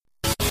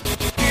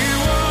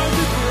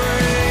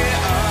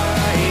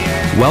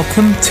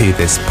Welcome to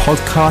this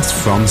podcast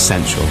from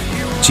Central,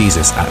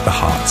 Jesus at the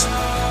Heart.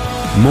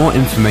 More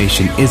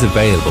information is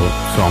available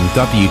from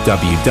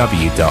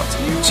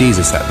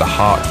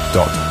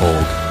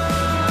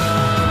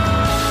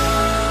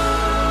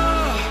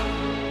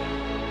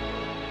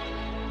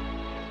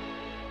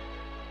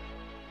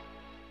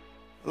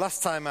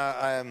Last time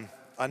I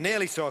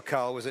nearly saw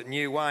Carl was at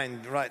New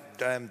Wine, right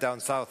down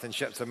south in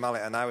Shepton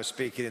Mallet, and I was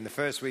speaking in the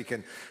first week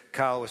and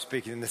Carl was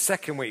speaking in the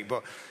second week.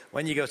 But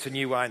when you go to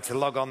New Wine to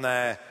log on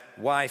their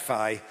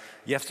Wi-Fi,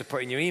 you have to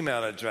put in your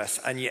email address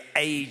and your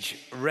age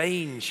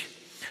range.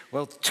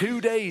 Well,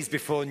 2 days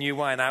before New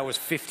Wine, I was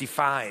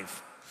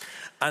 55.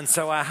 And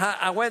so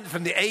I went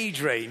from the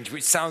age range,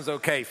 which sounds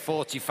okay,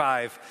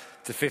 45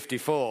 to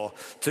 54,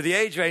 to the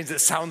age range that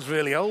sounds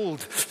really old,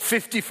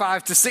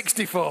 55 to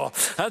 64.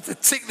 I had to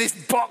tick this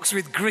box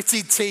with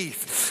gritty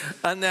teeth.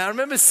 And I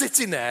remember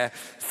sitting there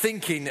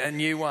thinking at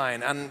New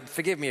Wine, and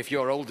forgive me if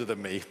you're older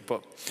than me,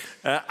 but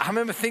I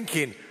remember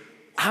thinking,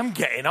 I'm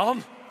getting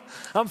on.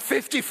 I'm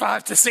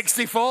 55 to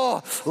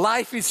 64.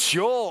 Life is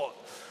short.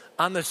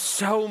 And there's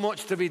so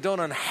much to be done,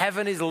 and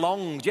heaven is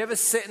long. Do you ever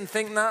sit and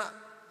think that?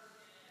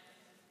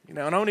 You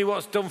know, and only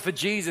what's done for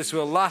Jesus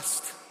will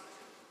last.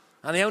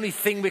 And the only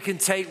thing we can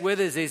take with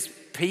us is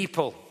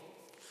people.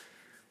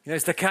 You know,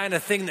 it's the kind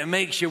of thing that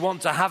makes you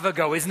want to have a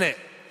go, isn't it?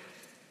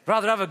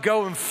 Rather have a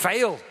go and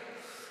fail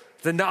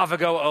than not have a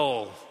go at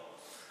all.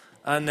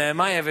 And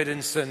my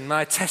evidence and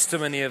my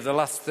testimony of the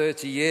last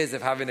 30 years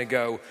of having a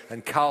go,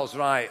 and Carl's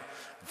right,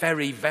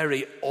 very,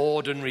 very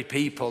ordinary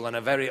people and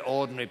a very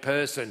ordinary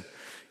person.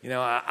 You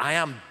know, I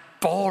am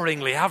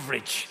boringly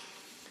average.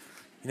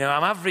 You know,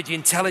 I'm average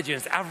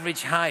intelligence,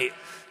 average height,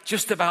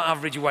 just about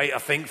average weight, I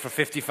think, for a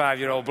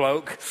 55-year-old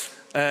bloke.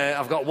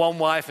 I've got one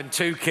wife and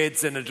 2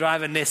 kids and I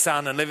drive a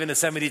Nissan and live in a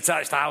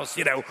semi-detached house.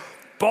 You know,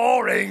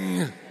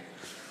 boring.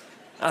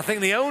 I think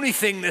the only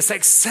thing that's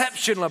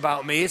exceptional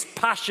about me is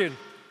passion.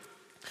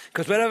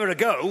 Because wherever I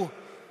go,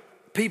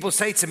 people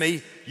say to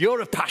me,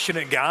 you're a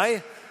passionate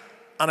guy.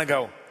 And I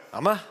go,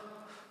 am I?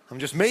 I'm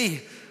just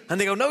me.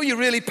 And they go, no, you're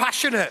really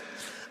passionate.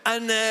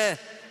 And the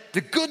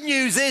good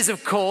news is,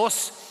 of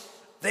course,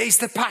 that it's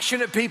the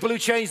passionate people who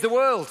change the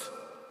world.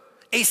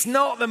 It's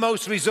not the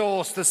most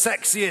resourced, the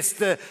sexiest,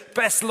 the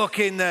best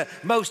looking, the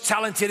most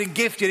talented and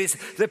gifted. It's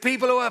the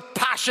people who are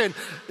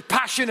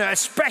passionate,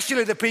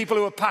 especially the people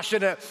who are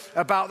passionate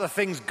about the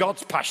things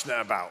God's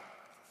passionate about.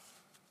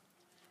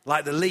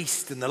 Like the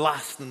least and the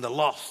last and the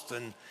lost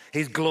and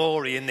his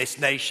glory in this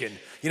nation.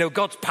 You know,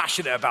 God's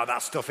passionate about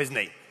that stuff, isn't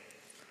he?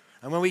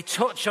 And when we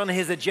touch on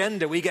his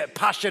agenda, we get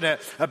passionate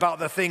about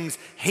the things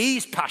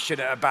he's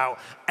passionate about.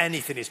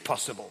 Anything is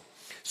possible.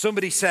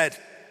 Somebody said,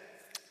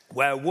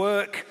 where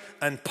work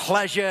and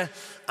pleasure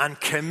and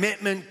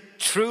commitment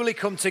truly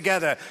come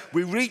together,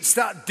 we reach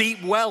that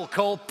deep well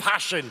called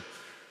passion.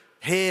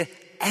 Here,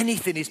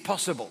 anything is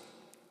possible.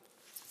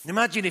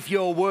 Imagine if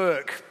your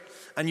work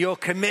and your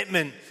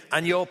commitment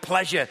and your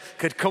pleasure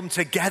could come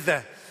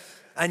together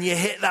and you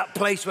hit that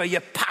place where you're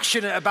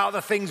passionate about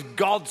the things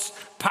God's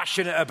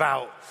passionate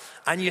about.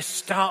 And you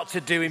start to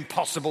do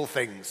impossible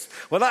things.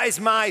 Well, that is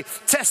my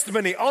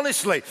testimony,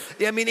 honestly.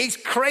 I mean, it's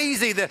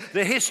crazy, the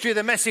history of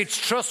the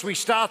Message Trust. We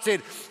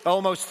started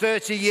almost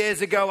 30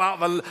 years ago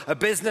out of a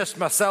business,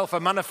 myself, a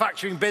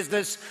manufacturing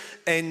business.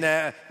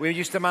 We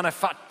used to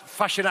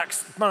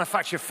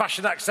manufacture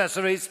fashion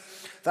accessories.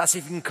 That's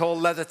even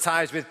called leather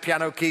ties with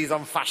piano keys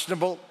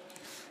unfashionable.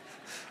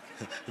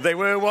 They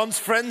were once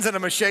friends, and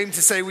I'm ashamed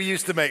to say we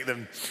used to make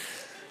them.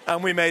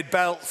 And we made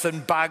belts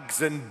and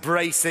bags and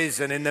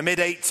braces. And in the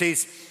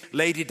mid-80s,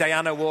 Lady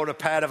Diana wore a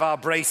pair of our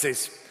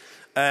braces.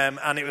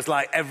 And it was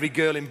like every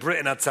girl in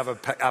Britain had to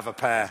have a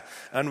pair.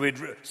 And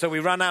so we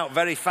ran out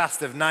very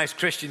fast of nice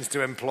Christians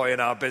to employ in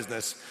our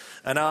business.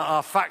 And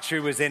our factory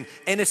was in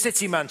inner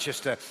city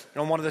Manchester,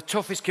 on one of the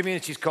toughest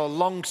communities called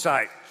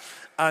Longsight.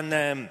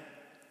 And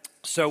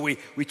so we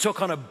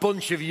took on a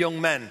bunch of young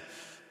men,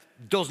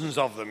 dozens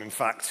of them, in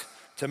fact,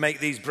 to make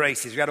these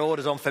braces. We had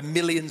orders on for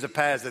millions of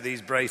pairs of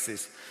these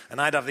braces. And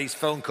I'd have these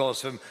phone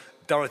calls from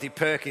Dorothy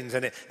Perkins,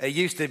 and it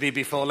used to be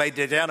before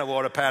Lady Diana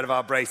wore a pair of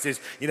our braces,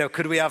 you know,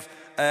 could we have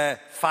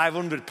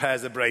 500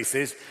 pairs of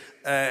braces?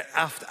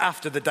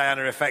 After the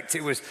Diana effect,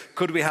 it was,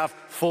 could we have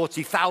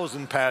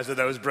 40,000 pairs of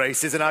those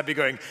braces? And I'd be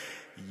going,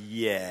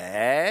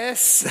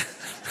 yes,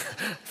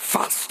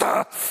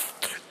 faster.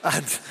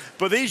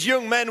 But these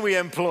young men we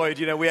employed,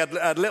 you know, we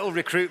had little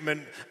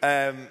recruitment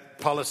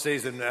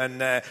policies,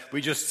 and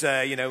we just,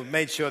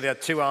 made sure they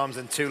had 2 arms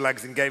and 2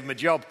 legs and gave them a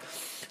job,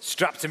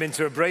 strapped them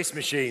into a brace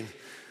machine,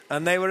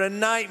 and they were a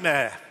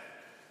nightmare.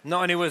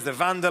 Not only was there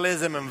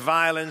vandalism and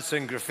violence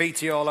and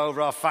graffiti all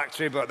over our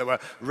factory, but there were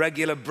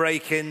regular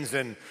break-ins,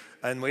 and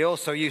we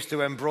also used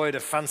to embroider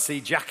fancy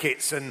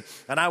jackets, and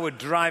I would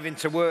drive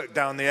into work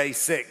down the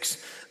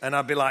A6, and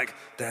I'd be like,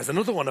 there's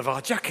another one of our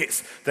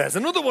jackets. There's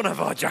another one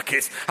of our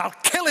jackets. I'll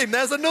kill him.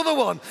 There's another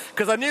one.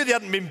 Because I knew they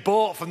hadn't been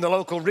bought from the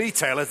local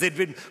retailers. They'd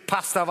been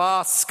passed off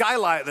our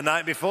skylight the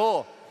night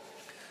before.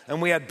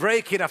 And we had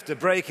break-in after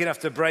break-in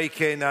after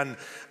break-in,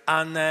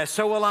 and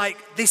so we're like,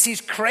 this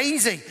is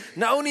crazy.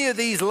 Not only are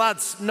these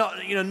lads, not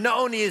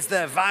only is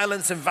there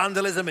violence and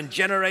vandalism and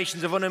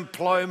generations of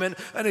unemployment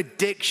and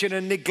addiction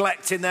and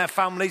neglect in their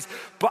families,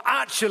 but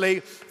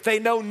actually they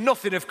know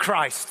nothing of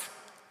Christ.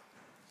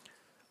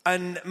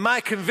 And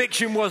my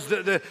conviction was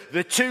that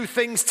the two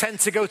things tend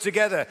to go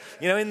together.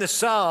 In the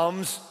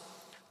Psalms,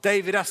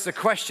 David asks the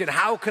question,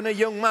 how can a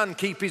young man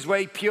keep his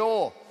way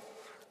pure?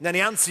 And then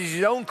he answers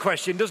his own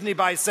question, doesn't he,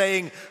 by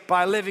saying,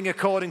 by living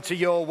according to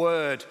your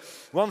word.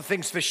 One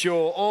thing's for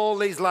sure, all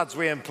these lads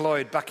we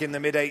employed back in the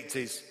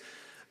mid-80s,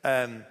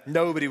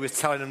 nobody was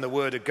telling them the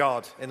word of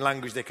God in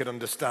language they could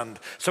understand.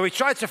 So we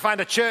tried to find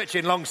a church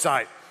in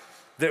Longsight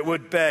that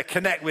would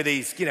connect with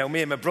these,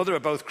 me and my brother are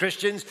both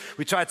Christians.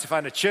 We tried to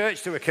find a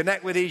church that would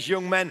connect with these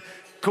young men,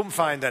 couldn't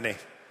find any.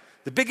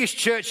 The biggest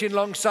church in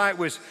Longsight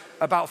was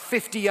about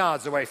 50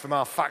 yards away from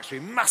our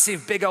factory,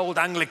 massive big old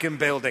Anglican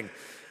building.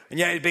 And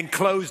yet it had been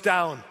closed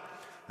down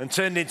and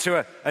turned into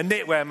a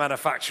knitwear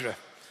manufacturer.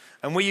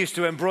 And we used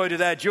to embroider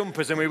their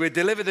jumpers, and we would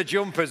deliver the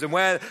jumpers. And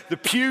where the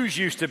pews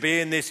used to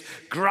be in this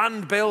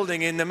grand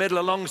building in the middle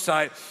of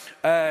Longsight,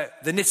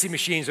 the knitting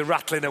machines are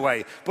rattling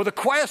away. But the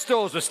choir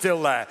stalls were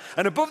still there.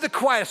 And above the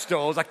choir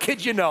stalls, I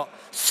kid you not,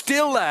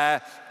 still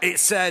there, it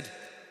said,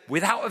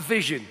 without a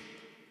vision,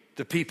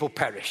 the people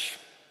perish.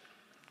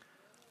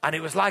 And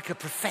it was like a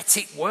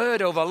prophetic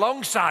word over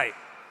Longsight.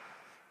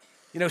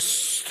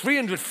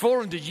 300,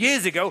 400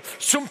 years ago,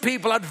 some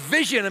people had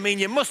vision. I mean,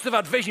 you must have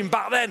had vision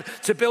back then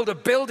to build a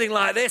building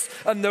like this.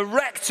 And the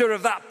rector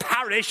of that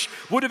parish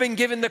would have been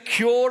given the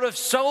cure of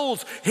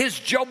souls. His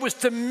job was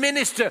to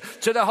minister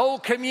to the whole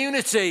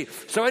community.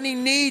 So any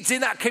needs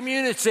in that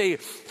community,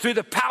 through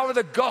the power of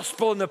the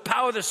gospel and the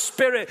power of the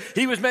Spirit,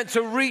 he was meant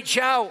to reach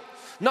out.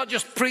 Not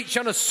just preach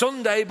on a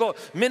Sunday, but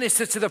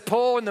minister to the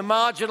poor and the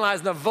marginalized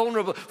and the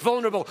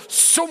vulnerable.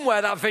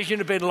 Somewhere that vision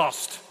had been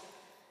lost.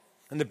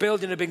 And the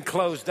building had been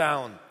closed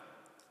down.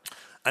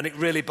 And it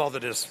really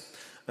bothered us.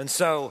 And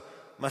so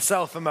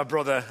myself and my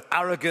brother,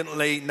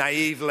 arrogantly,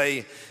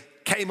 naively,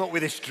 came up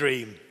with this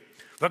dream.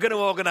 We're going to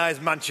organize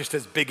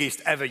Manchester's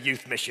biggest ever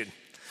youth mission.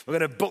 We're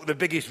going to book the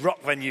biggest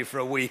rock venue for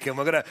a week, and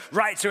we're going to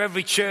write to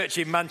every church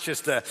in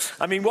Manchester.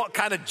 I mean, what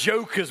kind of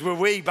jokers were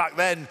we back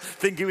then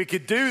thinking we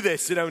could do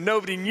this?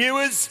 Nobody knew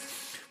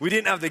us. We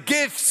didn't have the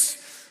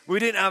gifts. We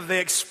didn't have the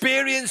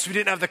experience. We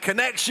didn't have the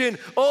connection.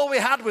 All we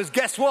had was,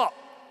 guess what?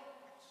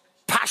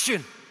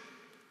 Passion.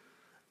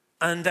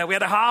 And we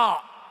had a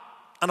heart.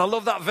 And I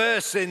love that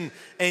verse in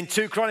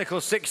 2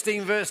 Chronicles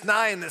 16 verse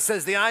 9 that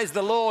says, the eyes of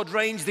the Lord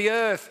range the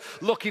earth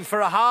looking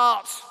for a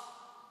heart.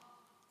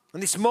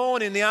 And this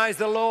morning, the eyes of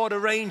the Lord are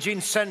ranging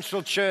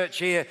Central Church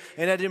here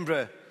in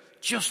Edinburgh,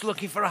 just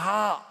looking for a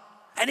heart.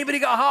 Anybody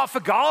got a heart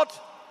for God?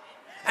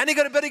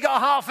 Anybody got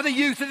a heart for the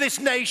youth of this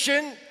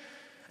nation?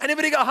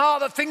 Anybody got a heart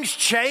that things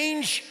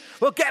change?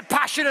 Well, get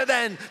passionate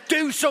then.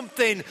 Do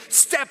something.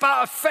 Step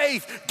out of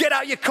faith. Get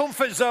out of your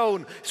comfort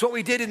zone. It's what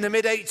we did in the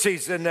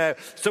mid-80s. And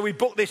so we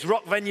booked this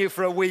rock venue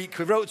for a week.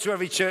 We wrote to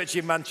every church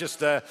in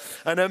Manchester.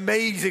 And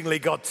amazingly,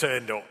 God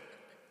turned up.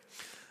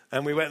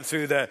 And we went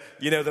through the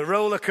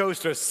roller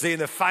coaster of seeing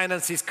the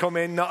finances come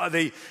in, not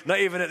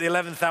even at the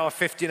 11th hour,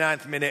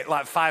 59th minute,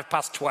 like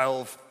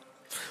 12:05.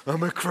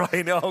 And we're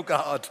crying, oh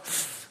God.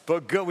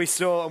 But God, we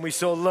saw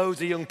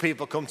loads of young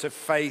people come to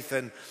faith,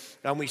 and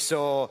we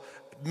saw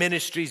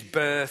ministries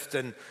birthed,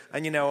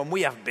 and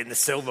we haven't been the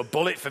silver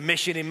bullet for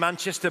mission in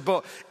Manchester,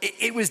 but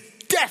it was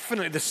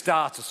definitely the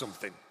start of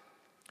something.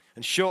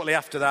 And shortly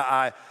after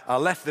that, I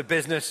left the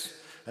business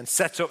and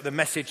set up the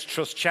Message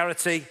Trust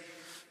charity,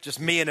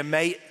 just me and a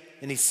mate.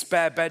 In his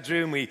spare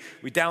bedroom, we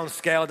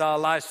downscaled our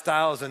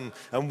lifestyles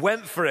and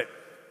went for it.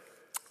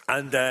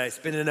 And it's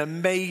been an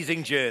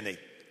amazing journey.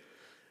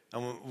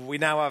 And we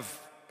now have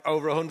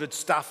over 100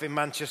 staff in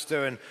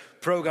Manchester and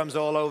programs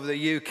all over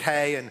the UK.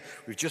 And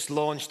we've just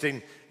launched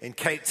in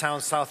Cape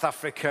Town, South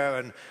Africa.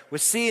 And we're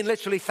seeing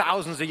literally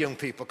thousands of young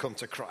people come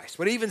to Christ.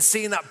 We're even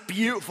seeing that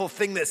beautiful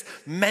thing that's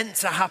meant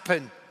to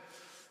happen,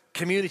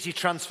 community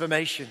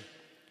transformation.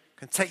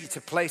 Can take you to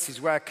places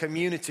where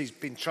community's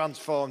been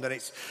transformed, and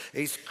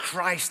it's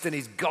Christ and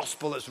his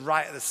gospel that's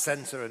right at the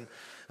center.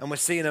 And we're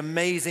seeing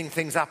amazing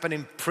things happen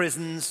in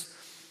prisons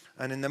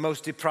and in the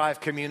most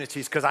deprived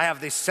communities, because I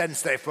have this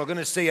sense that if we're going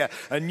to see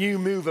a new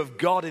move of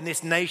God in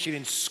this nation,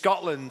 in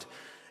Scotland,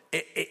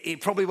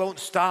 it probably won't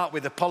start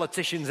with the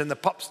politicians and the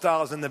pop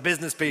stars and the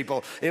business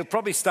people. It'll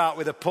probably start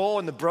with the poor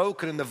and the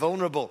broken and the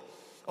vulnerable.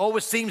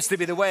 Always seems to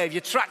be the way. If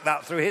you track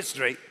that through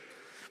history,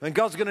 when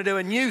God's going to do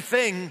a new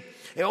thing,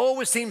 it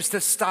always seems to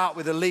start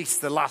with the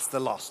least, the last, the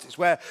lost. It's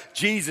where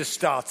Jesus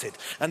started.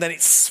 And then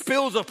it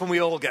spills up and we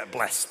all get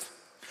blessed.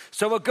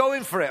 So we're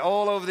going for it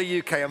all over the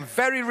UK. And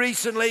very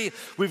recently,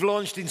 we've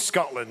launched in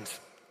Scotland.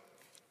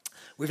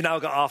 We've now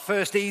got our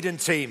first Eden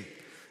team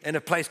in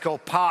a place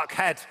called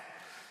Parkhead.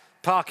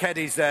 Parkhead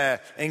is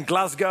in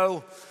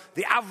Glasgow.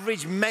 The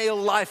average male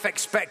life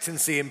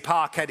expectancy in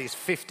Parkhead is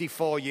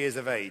 54 years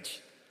of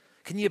age.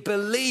 Can you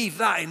believe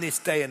that in this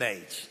day and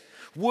age?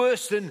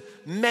 Worse than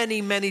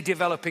many, many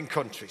developing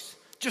countries.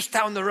 just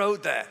down the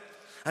road there.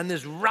 And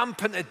there's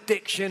rampant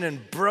addiction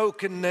and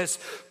brokenness,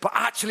 but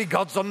actually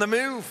God's on the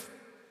move.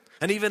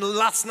 And even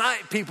last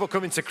night, people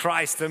coming to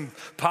Christ and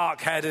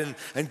Parkhead,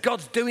 and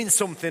God's doing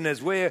something as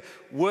we're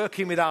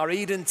working with our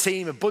Eden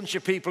team, a bunch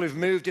of people who've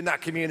moved in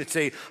that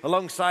community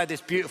alongside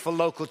this beautiful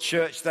local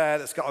church there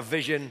that's got a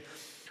vision.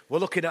 We're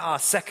looking at our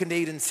second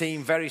Eden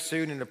team very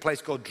soon in a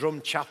place called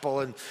Drum Chapel,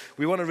 and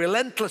we want to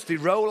relentlessly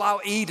roll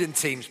out Eden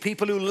teams,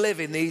 people who live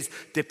in these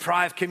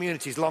deprived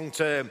communities long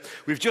term.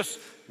 We've just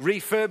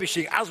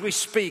refurbishing, as we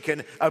speak,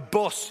 an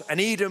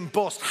Eden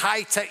bus,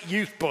 high-tech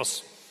youth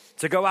bus,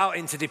 to go out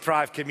into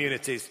deprived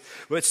communities.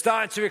 We're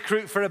starting to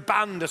recruit for a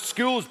band, a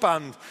schools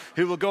band,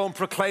 who will go and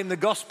proclaim the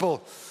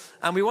gospel.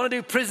 And we want to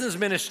do prisons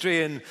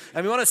ministry, and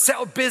we want to set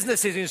up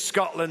businesses in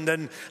Scotland,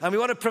 and we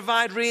want to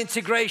provide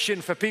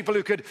reintegration for people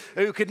who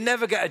could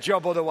never get a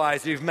job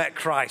otherwise, who've met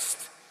Christ.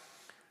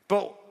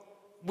 But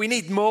we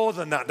need more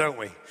than that, don't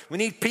we? We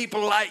need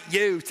people like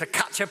you to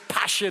catch a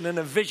passion and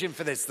a vision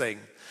for this thing.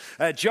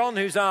 John,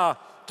 who's our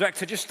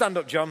director, just stand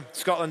up, John,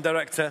 Scotland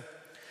director.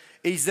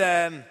 He's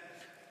the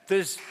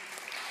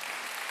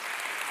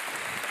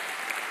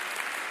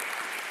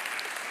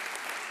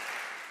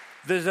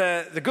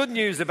good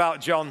news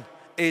about John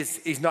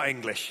is he's not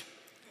English.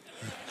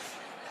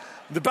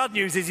 The bad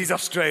news is he's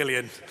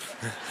Australian.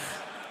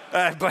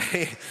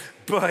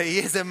 But he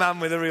is a man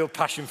with a real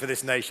passion for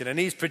this nation. And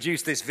he's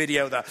produced this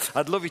video that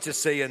I'd love you to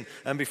see. And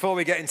before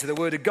we get into the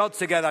Word of God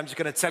together, I'm just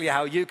going to tell you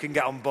how you can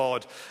get on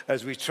board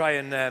as we try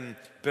and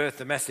birth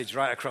the message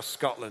right across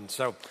Scotland.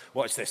 So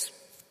watch this.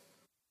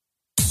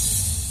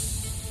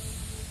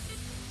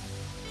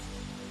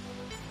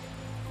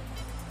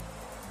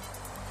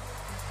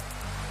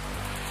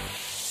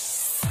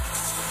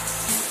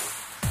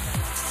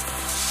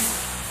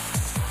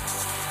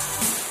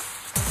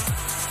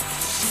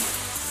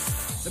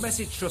 The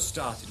Message Trust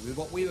started with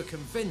what we were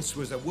convinced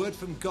was a word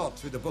from God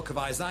through the book of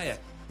Isaiah.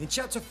 In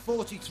chapter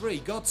 43,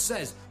 God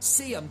says,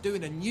 "See, I'm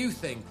doing a new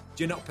thing.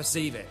 Do you not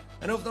perceive it?"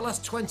 And over the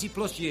last 20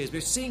 plus years,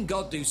 we've seen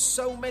God do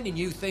so many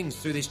new things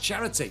through this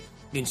charity.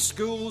 In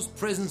schools,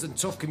 prisons and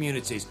tough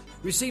communities,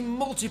 we've seen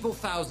multiple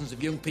thousands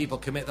of young people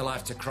commit their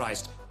life to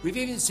Christ. We've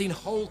even seen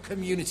whole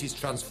communities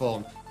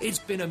transformed. It's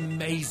been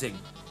amazing.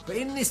 But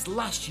in this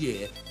last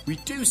year, we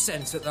do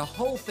sense that the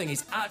whole thing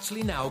is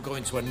actually now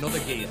going to another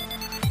gear.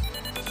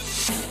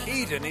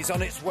 Eden is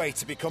on its way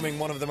to becoming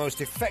one of the most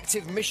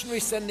effective missionary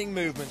sending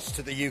movements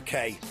to the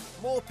UK.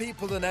 More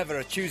people than ever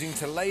are choosing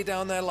to lay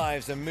down their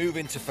lives and move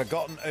into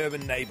forgotten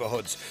urban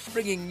neighbourhoods,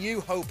 bringing new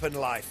hope and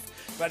life.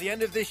 By the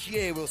end of this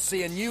year, we'll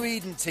see a new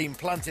Eden team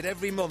planted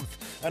every month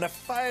and a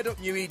fired-up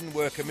new Eden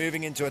worker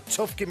moving into a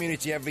tough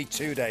community every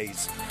 2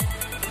 days.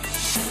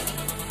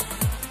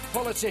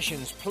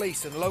 Politicians,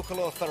 police and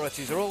local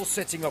authorities are all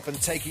sitting up and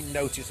taking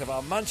notice of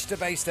our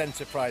Manchester-based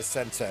Enterprise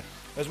Centre.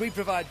 As we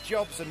provide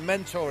jobs and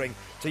mentoring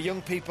to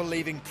young people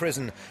leaving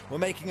prison, we're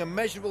making a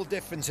measurable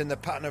difference in the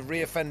pattern of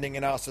reoffending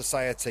in our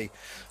society.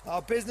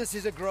 Our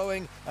businesses are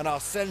growing and our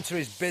centre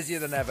is busier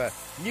than ever.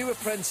 New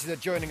apprentices are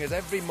joining us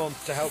every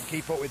month to help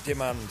keep up with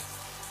demand.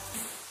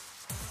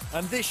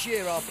 And this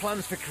year our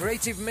plans for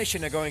Creative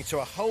Mission are going to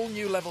a whole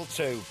new level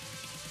too.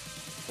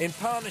 In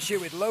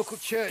partnership with local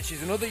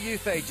churches and other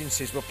youth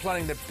agencies, we're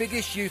planning the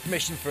biggest youth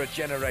mission for a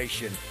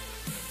generation.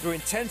 Through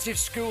intensive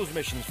schools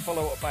missions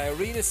followed up by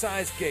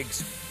arena-sized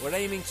gigs, we're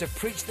aiming to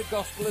preach the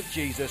gospel of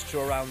Jesus to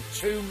around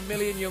 2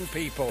 million young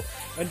people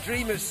and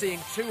dream of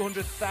seeing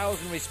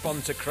 200,000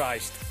 respond to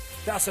Christ.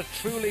 That's a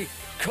truly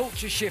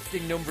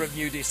culture-shifting number of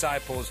new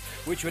disciples,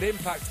 which would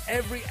impact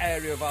every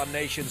area of our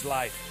nation's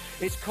life.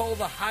 It's called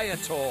the Higher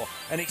Tour,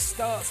 and it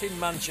starts in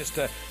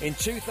Manchester in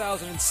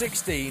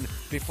 2016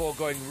 before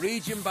going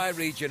region by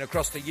region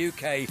across the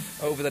UK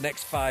over the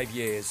next 5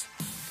 years.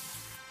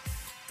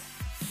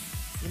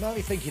 You might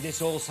be thinking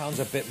this all sounds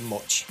a bit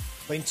much,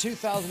 but in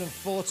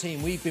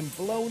 2014 we've been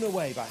blown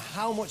away by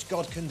how much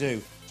God can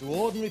do to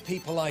ordinary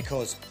people like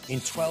us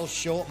in 12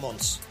 short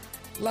months.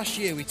 Last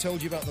year we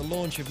told you about the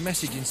launch of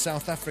Message in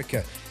South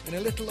Africa. In a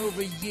little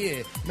over a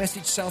year,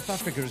 Message South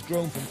Africa has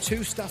grown from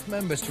 2 staff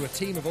members to a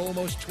team of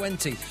almost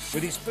 20,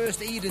 with its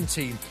first Eden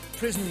team,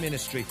 prison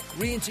ministry,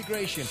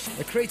 reintegration,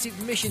 a creative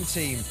mission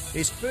team,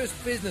 its first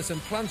business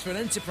and plans for an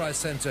enterprise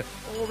centre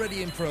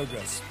already in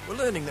progress. We're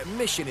learning that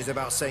mission is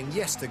about saying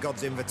yes to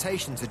God's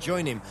invitation to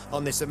join him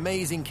on this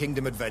amazing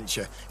kingdom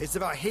adventure. It's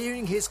about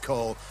hearing his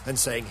call and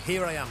saying,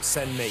 "Here I am,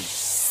 send me."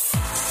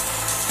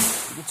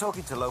 We've been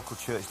talking to local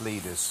church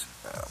leaders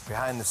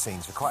behind the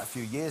scenes for quite a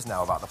few years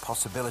now about the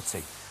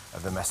possibility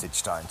of the Message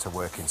starting to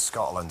work in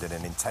Scotland in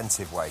an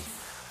intensive way.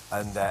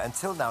 And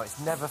until now, it's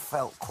never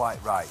felt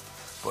quite right.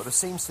 But there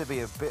seems to be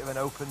a bit of an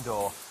open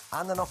door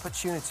and an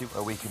opportunity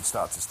where we can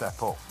start to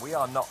step up. We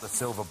are not the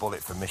silver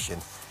bullet for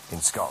mission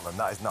in Scotland.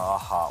 That is not our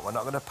heart. We're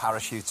not going to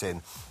parachute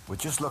in. We're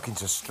just looking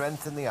to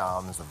strengthen the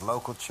arms of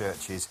local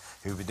churches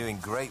who've been doing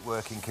great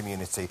work in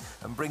community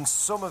and bring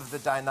some of the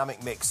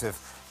dynamic mix of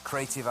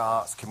creative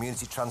arts,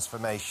 community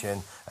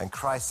transformation and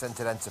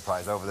Christ-centred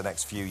enterprise over the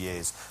next few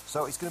years.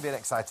 So it's going to be an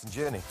exciting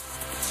journey.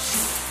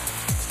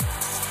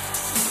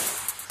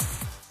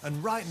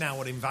 And right now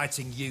we're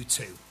inviting you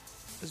too.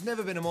 There's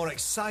never been a more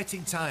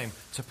exciting time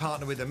to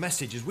partner with The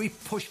Message as we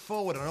push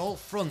forward on all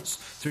fronts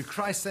through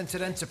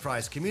Christ-centered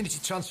enterprise, community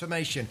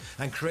transformation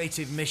and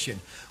creative mission.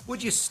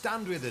 Would you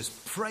stand with us,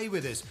 pray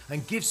with us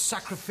and give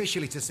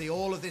sacrificially to see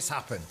all of this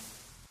happen?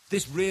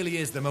 This really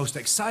is the most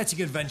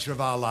exciting adventure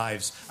of our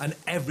lives and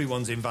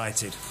everyone's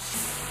invited.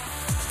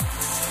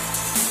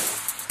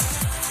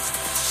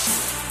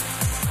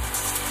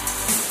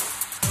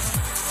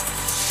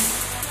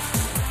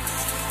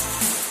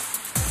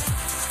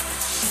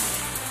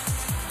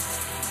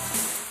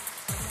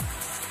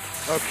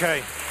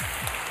 Okay.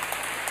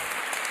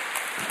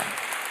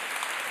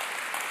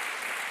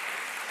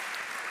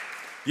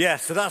 Yeah,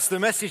 so that's The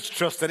Message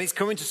Trust, and it's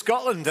coming to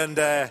Scotland. And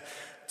to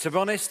be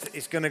honest,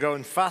 it's going to go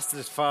in fast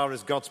as far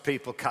as God's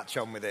people catch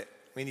on with it.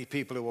 We need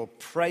people who will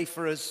pray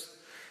for us.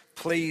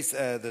 Please,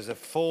 there's a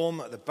form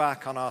at the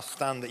back on our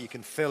stand that you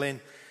can fill in.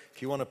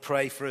 If you want to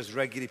pray for us,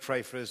 regularly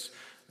pray for us.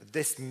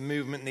 This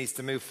movement needs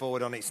to move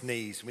forward on its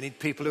knees. We need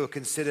people who will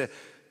consider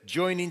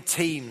joining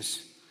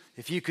teams.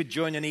 If you could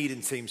join an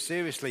Eden team,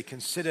 seriously,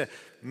 consider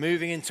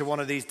moving into one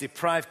of these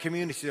deprived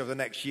communities over the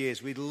next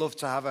years. We'd love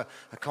to have a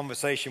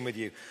conversation with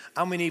you.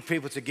 And we need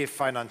people to give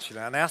financially.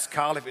 And I asked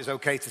Carl if it was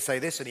okay to say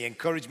this, and he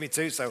encouraged me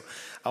to, so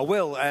I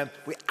will.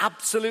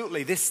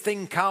 This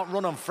thing can't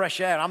run on fresh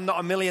air. I'm not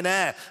a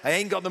millionaire. I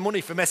ain't got the money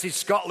for Message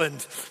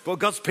Scotland, but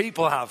God's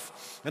people have.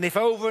 And if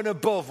over and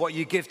above what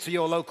you give to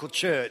your local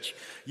church,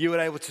 you were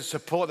able to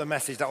support the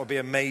message, that would be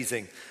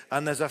amazing.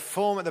 And there's a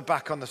form at the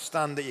back on the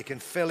stand that you can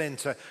fill in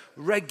to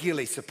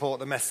regularly support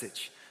the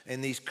message in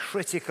these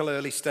critical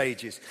early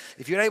stages.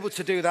 If you're able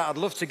to do that, I'd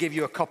love to give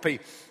you a copy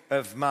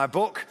of my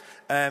book.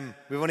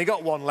 We've only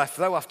got one left,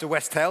 though, after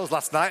West Hales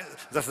last night.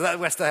 So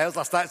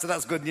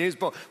that's good news,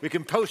 but we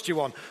can post you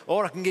one.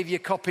 Or I can give you a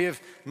copy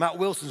of Matt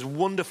Wilson's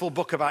wonderful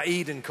book about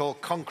Eden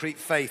called Concrete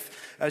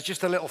Faith as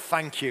just a little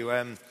thank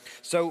you.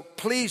 So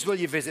please will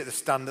you visit the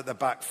stand at the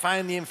back,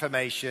 find the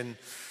information.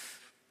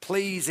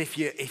 Please, if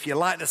you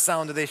like the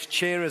sound of this,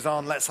 cheer us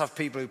on. Let's have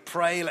people who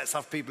pray, let's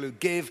have people who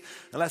give,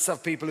 and let's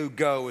have people who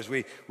go as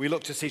we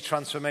look to see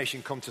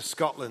transformation come to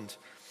Scotland.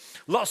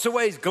 Lots of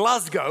ways,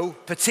 Glasgow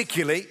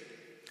particularly,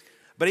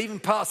 but even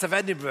parts of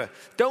Edinburgh,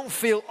 don't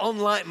feel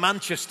unlike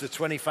Manchester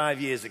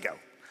 25 years ago.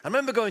 I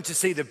remember going to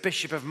see the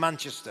Bishop of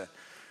Manchester,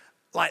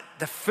 like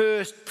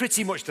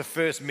pretty much the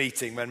first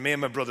meeting when me and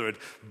my brother had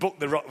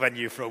booked the rock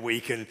venue for a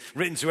week and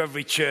written to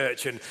every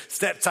church and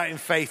stepped out in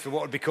faith for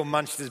what would become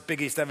Manchester's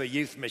biggest ever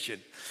youth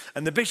mission.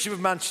 And the Bishop of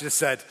Manchester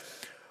said,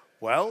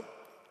 well,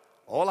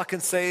 all I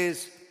can say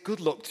is good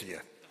luck to you.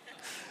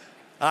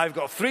 I've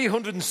got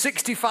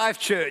 365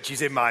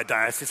 churches in my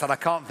diocese and I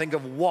can't think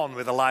of one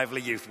with a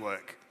lively youth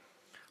work.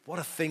 What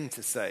a thing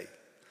to say.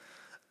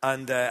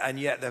 And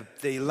yet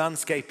the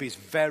landscape is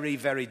very,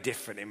 very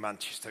different in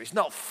Manchester. It's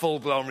not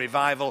full-blown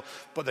revival,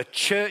 but the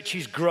church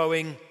is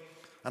growing.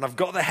 And I've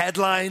got the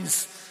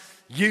headlines.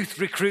 Youth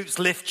recruits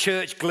lift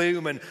church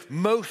gloom. And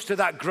most of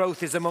that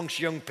growth is amongst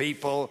young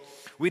people.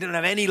 We don't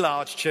have any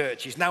large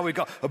churches. Now we've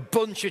got a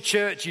bunch of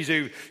churches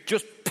who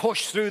just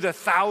push through the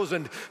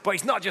 1,000. But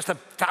it's not just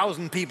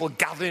 1,000 people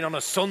gathering on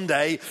a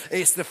Sunday.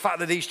 It's the fact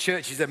that these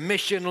churches are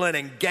missional and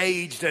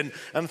engaged. And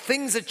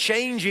things are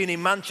changing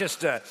in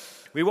Manchester.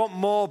 We want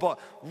more, but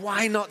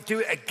why not do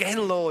it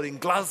again, Lord, in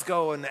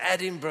Glasgow and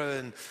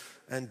Edinburgh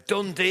and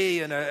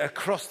Dundee and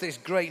across this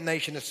great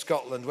nation of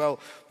Scotland? Well,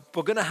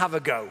 we're going to have a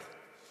go.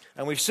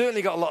 And we've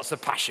certainly got lots of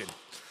passion.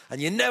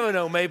 And you never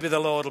know, maybe the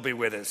Lord will be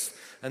with us.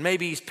 And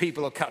maybe his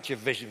people will catch a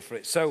vision for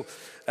it. So,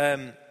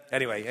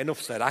 anyway,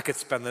 enough said. I could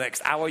spend the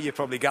next hour, you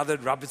probably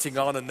gathered, rabbiting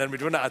on, and then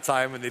we'd run out of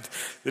time and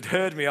they'd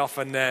heard me off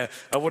and I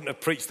wouldn't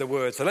have preached the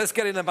word. So let's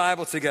get in the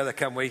Bible together,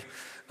 can we?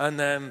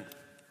 And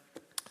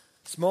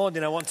this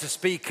morning I want to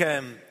speak,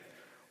 on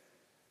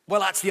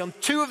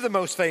two of the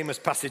most famous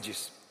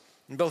passages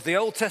in both the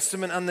Old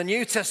Testament and the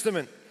New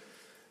Testament.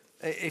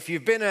 If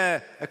you've been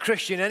a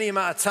Christian any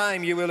amount of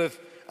time, you will have,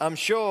 I'm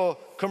sure,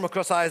 come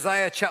across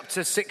Isaiah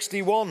chapter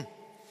 61.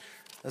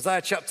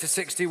 Isaiah chapter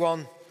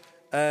 61,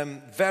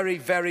 very,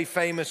 very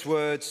famous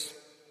words.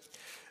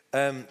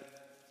 Let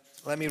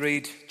me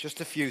read just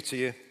a few to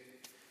you.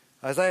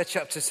 Isaiah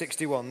chapter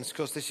 61,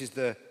 because this is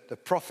the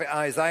prophet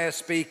Isaiah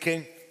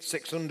speaking.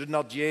 600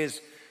 odd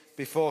years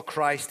before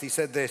Christ, he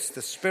said this: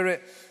 the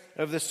Spirit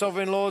of the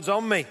Sovereign Lord's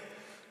on me,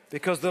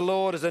 because the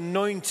Lord has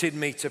anointed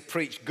me to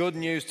preach good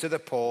news to the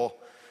poor,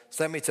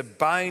 sent me to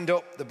bind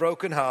up the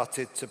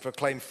brokenhearted, to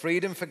proclaim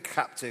freedom for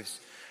captives,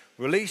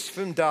 release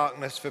from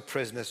darkness for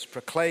prisoners,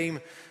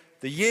 proclaim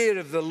the year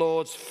of the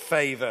Lord's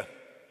favor.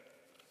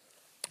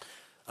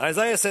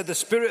 Isaiah said, the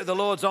Spirit of the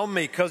Lord's on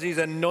me because he's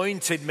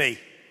anointed me.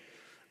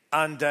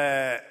 And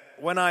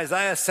when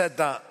Isaiah said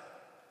that,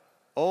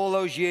 all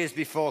those years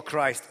before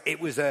Christ,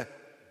 it was a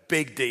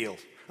big deal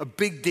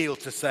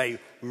to say,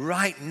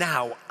 right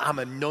now I'm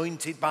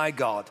anointed by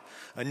God,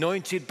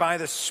 anointed by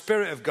the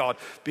Spirit of God,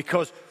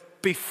 because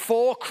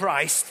before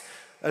Christ,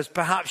 as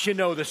perhaps you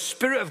know, the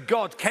Spirit of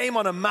God came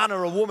on a man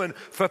or a woman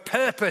for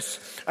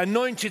purpose,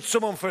 anointed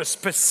someone for a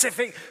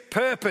specific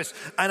purpose.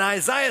 And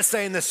Isaiah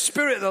saying, the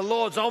Spirit of the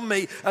Lord's on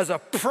me as a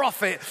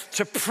prophet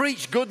to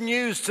preach good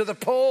news to the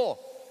poor.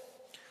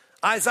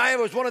 Isaiah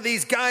was one of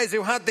these guys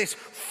who had this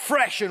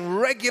fresh and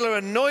regular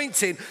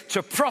anointing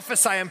to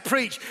prophesy and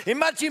preach.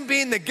 Imagine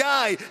being the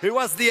guy who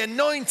has the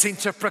anointing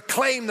to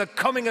proclaim the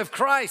coming of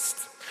Christ.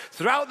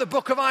 Throughout the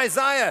book of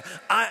Isaiah,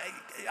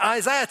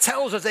 Isaiah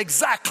tells us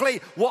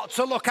exactly what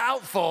to look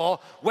out for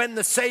when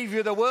the Savior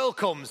of the world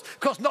comes.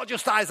 Because not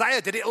just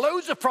Isaiah did it,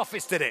 loads of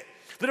prophets did it.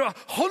 There are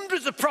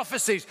hundreds of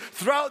prophecies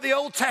throughout the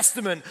Old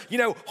Testament,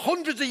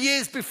 hundreds of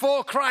years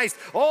before Christ,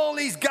 all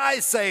these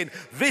guys saying,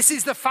 this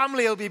is the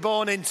family he'll be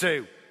born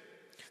into.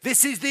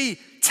 This is the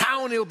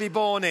town he'll be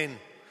born in.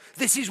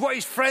 This is what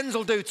his friends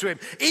will do to him.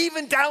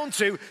 Even down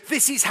to,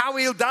 this is how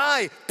he'll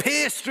die,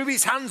 pierced through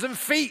his hands and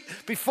feet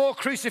before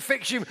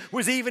crucifixion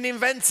was even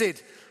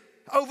invented.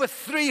 Over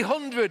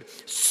 300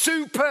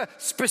 super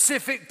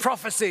specific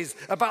prophecies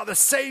about the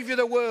Savior of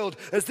the world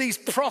as these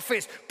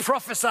prophets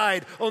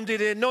prophesied under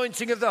the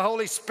anointing of the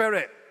Holy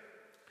Spirit.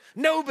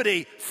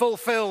 Nobody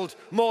fulfilled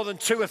more than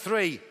 2 or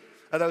 3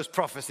 of those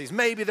prophecies.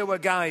 Maybe there were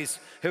guys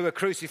who were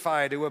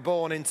crucified, who were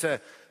born into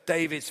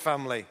David's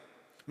family.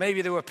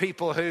 Maybe there were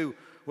people who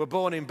were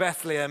born in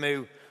Bethlehem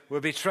who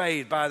were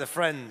betrayed by the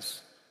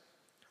friends.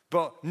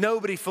 But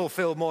nobody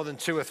fulfilled more than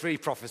 2 or 3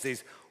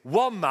 prophecies.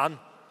 One man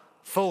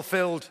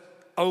fulfilled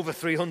over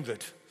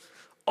 300.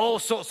 All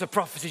sorts of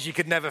prophecies you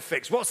could never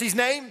fix. What's his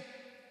name?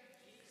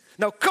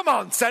 No, come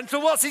on,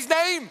 Central, what's his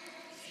name?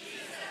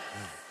 Jesus.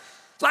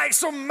 Like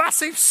some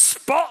massive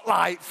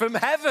spotlight from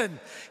heaven.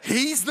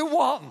 He's the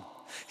one.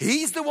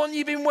 He's the one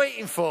you've been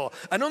waiting for.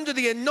 And under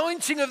the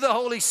anointing of the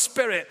Holy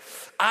Spirit,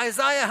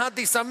 Isaiah had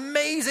this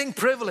amazing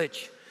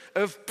privilege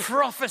of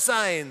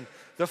prophesying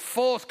the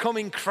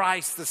forthcoming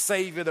Christ, the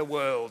Savior of the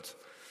world.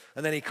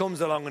 And then he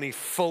comes along and he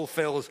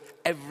fulfills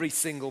every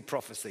single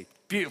prophecy.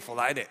 Beautiful,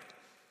 isn't it?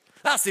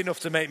 That's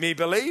enough to make me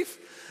believe.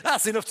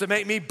 That's enough to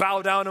make me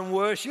bow down and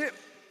worship.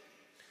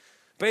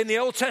 But in the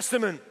Old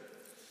Testament,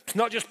 it's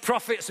not just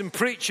prophets and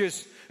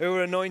preachers who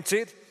are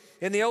anointed.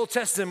 In the Old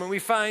Testament, we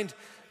find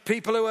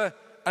people who are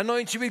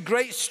anointed with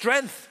great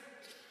strength.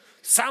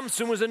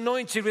 Samson was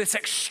anointed with this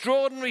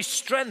extraordinary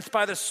strength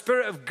by the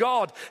Spirit of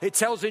God. It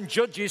tells in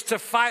Judges to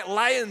fight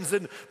lions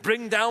and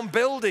bring down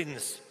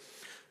buildings.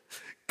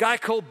 Guy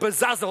called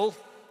Bazazel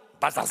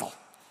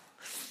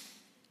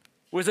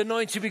was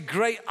anointed with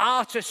great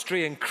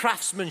artistry and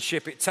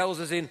craftsmanship, it tells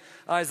us in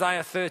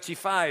Isaiah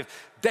 35.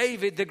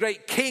 David, the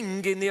great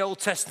king in the Old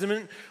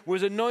Testament,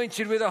 was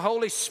anointed with the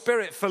Holy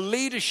Spirit for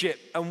leadership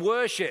and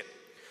worship.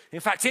 In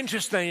fact,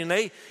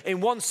 interestingly,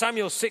 in 1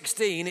 Samuel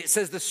 16, it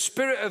says the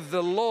Spirit of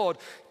the Lord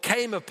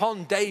came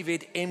upon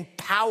David in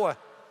power.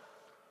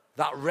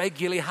 That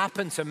regularly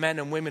happened to men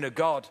and women of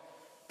God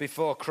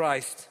before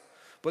Christ.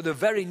 But the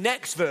very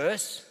next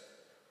verse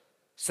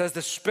says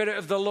the Spirit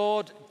of the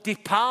Lord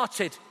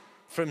departed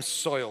from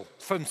Saul.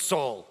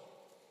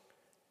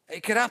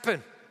 It could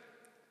happen.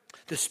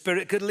 The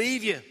Spirit could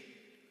leave you.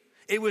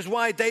 It was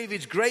why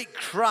David's great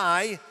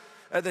cry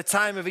at the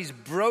time of his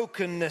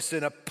brokenness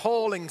and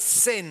appalling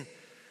sin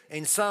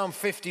in Psalm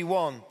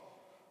 51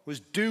 was,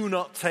 do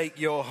not take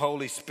your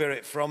Holy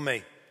Spirit from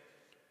me.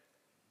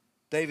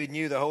 David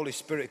knew the Holy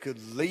Spirit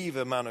could leave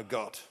a man of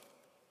God.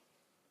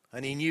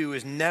 And he knew he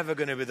was never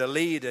going to be the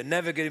leader,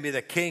 never going to be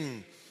the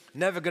king,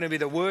 never going to be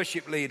the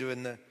worship leader,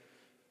 and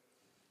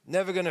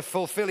never going to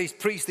fulfill his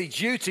priestly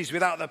duties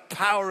without the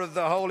power of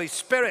the Holy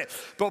Spirit.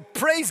 But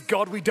praise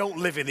God, we don't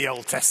live in the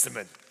Old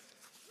Testament.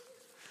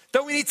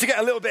 Don't we need to get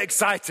a little bit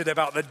excited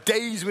about the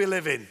days we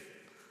live in?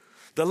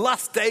 The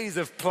last days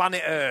of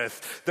planet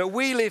Earth, that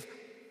we live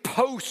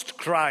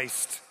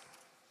post-Christ,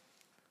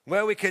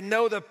 where we can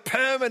know the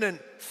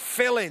permanent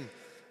filling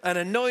and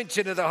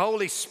anointing of the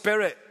Holy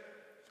Spirit.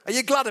 Are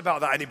you glad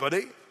about that,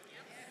 anybody?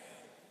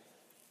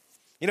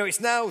 You know,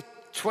 it's now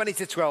 20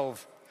 to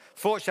 12.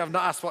 Fortunately, I've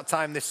not asked what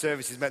time this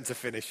service is meant to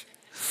finish.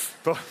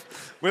 But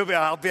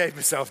I'll behave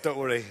myself, don't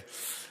worry.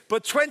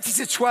 But 20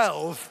 to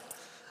 12,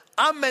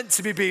 I'm meant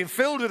to be being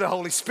filled with the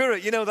Holy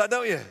Spirit. You know that,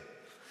 don't you?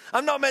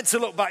 I'm not meant to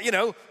look back,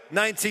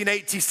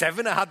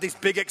 1987, I had this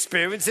big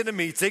experience in a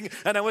meeting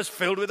and I was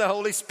filled with the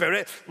Holy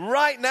Spirit.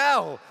 Right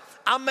now,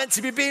 I'm meant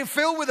to be being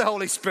filled with the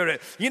Holy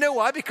Spirit. You know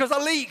why? Because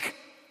I leak.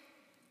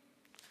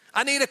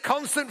 I need a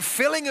constant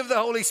filling of the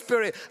Holy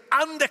Spirit,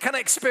 and I can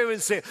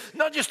experience it.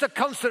 Not just a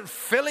constant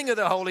filling of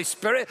the Holy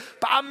Spirit,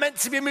 but I'm meant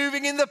to be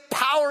moving in the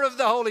power of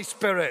the Holy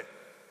Spirit.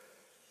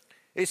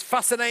 It's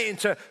fascinating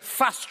to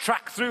fast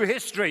track through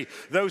history.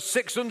 Those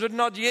 600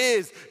 and odd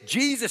years,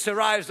 Jesus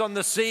arrives on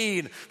the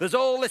scene. There's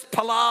all this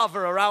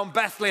palaver around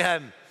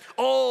Bethlehem.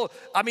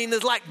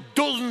 There's like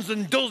dozens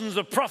and dozens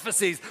of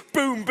prophecies.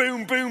 Boom,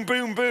 boom, boom,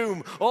 boom,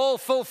 boom. All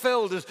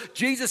fulfilled as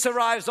Jesus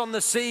arrives on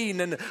the scene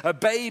and a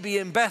baby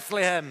in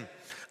Bethlehem.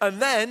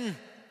 And then,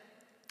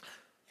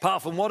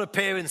 apart from one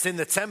appearance in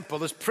the temple,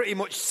 there's pretty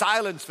much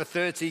silence for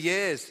 30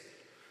 years.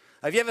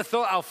 Have you ever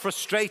thought how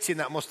frustrating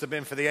that must have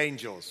been for the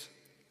angels?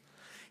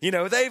 You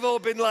know, they've all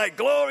been like,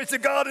 glory to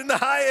God in the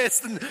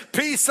highest and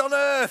peace on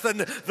earth.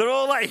 And they're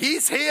all like,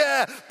 he's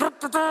here.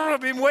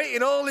 I've been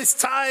waiting all this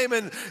time.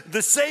 And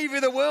the Savior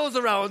of the world's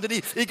around. And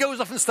he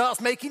goes off and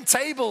starts making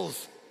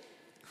tables.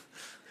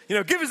 You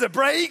know, give us a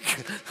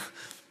break.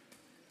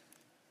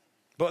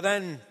 But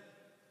then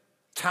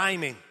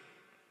timing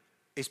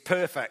is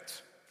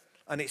perfect.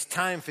 And it's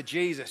time for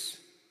Jesus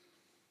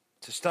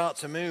to start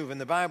to move.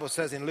 And the Bible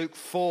says in Luke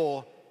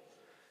 4,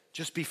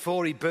 just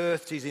before he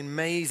birthed his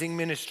amazing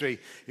ministry,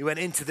 he went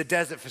into the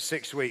desert for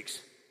 6 weeks,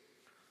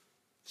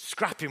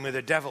 scrapping with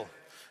the devil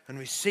and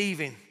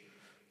receiving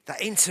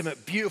that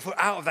intimate, beautiful,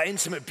 out of that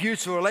intimate,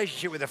 beautiful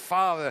relationship with the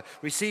Father,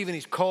 receiving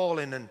his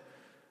calling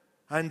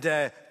and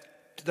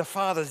the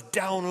Father's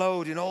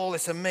downloading all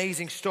this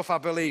amazing stuff, I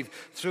believe,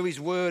 through his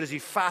word as he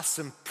fasts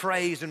and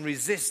prays and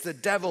resists the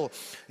devil.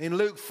 In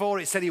Luke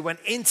 4, it said he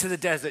went into the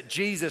desert,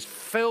 Jesus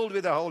filled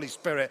with the Holy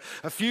Spirit.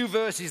 A few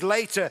verses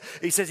later,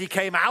 he says he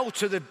came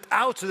out of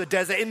the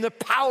desert in the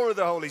power of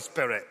the Holy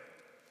Spirit.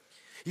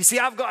 You see,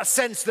 I've got a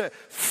sense that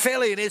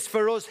filling is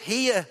for us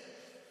here.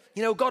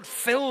 You know, God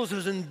fills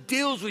us and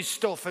deals with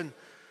stuff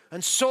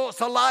and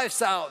sorts our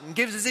lives out and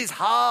gives us his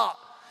heart.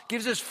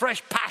 Gives us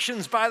fresh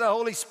passions by the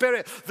Holy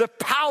Spirit. The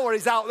power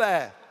is out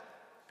there.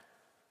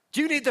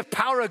 Do you need the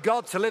power of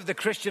God to live the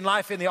Christian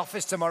life in the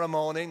office tomorrow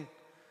morning?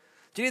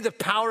 Do you need the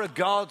power of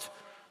God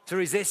to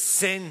resist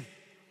sin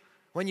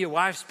when your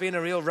wife's being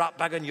a real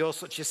ratbag and you're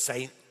such a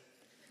saint?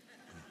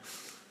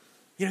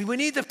 You know, we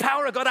need the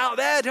power of God out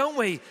there, don't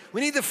we?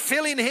 We need the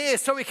filling here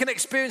so we can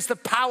experience the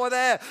power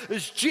there.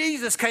 As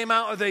Jesus came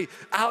out of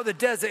the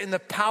desert in the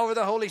power of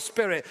the Holy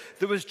Spirit,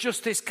 there was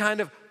just this kind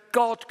of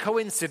God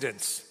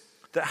coincidence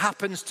that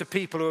happens to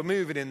people who are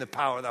moving in the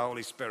power of the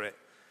Holy Spirit.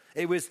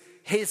 It was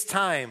his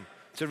time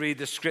to read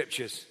the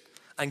scriptures.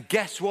 And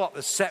guess what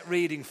the set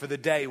reading for the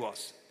day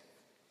was?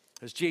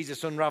 As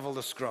Jesus unraveled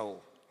the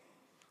scroll,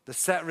 the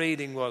set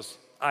reading was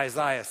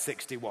Isaiah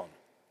 61.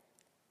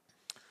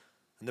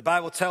 And the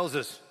Bible tells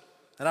us,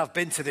 and I've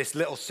been to this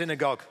little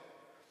synagogue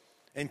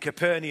in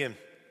Capernaum,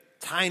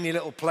 tiny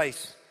little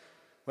place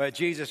where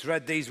Jesus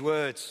read these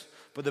words.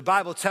 But the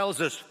Bible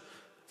tells us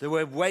the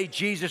way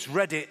Jesus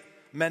read it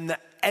meant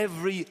that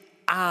every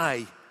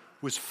eye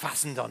was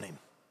fastened on him.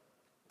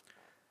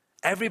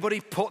 Everybody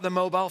put their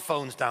mobile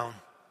phones down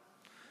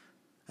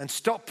and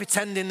stopped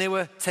pretending they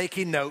were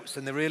taking notes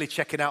and they're really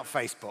checking out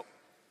Facebook.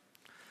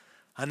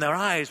 And their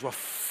eyes were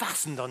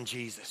fastened on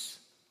Jesus.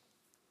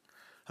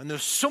 And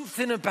there's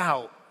something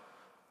about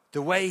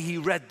the way he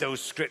read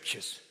those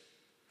scriptures,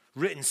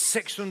 written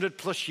 600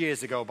 plus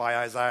years ago by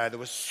Isaiah. There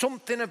was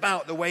something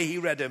about the way he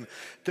read them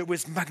that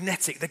was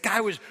magnetic. The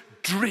guy was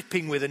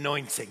dripping with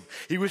anointing.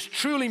 He was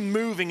truly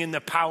moving in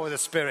the power of the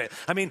Spirit.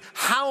 I mean,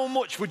 how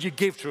much would you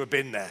give to have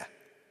been there?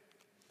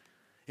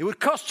 It would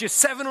cost you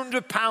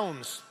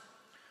 £700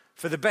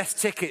 for the best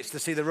tickets to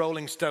see the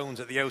Rolling Stones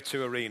at the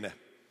O2 Arena.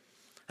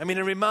 I mean,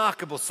 a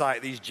remarkable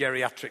sight, these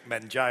geriatric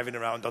men jiving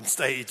around on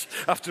stage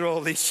after all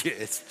these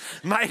years.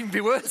 Might even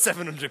be worth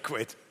 700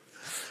 quid.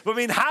 But I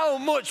mean, how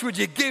much would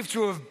you give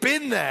to have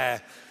been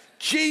there?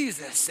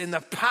 Jesus, in the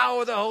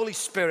power of the Holy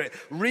Spirit,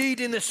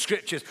 reading the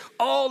scriptures.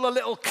 All the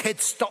little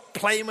kids stopped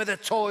playing with their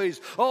toys.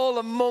 All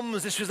the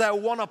mums, this was their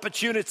one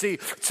opportunity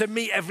to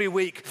meet every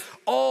week.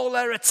 All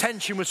their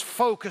attention was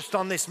focused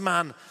on this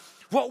man.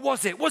 What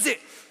was it? Was it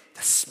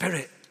the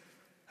Spirit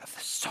of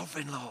the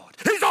Sovereign Lord?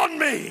 He's on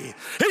me.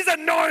 He's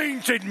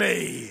anointed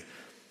me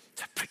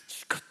to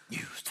preach good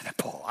news to the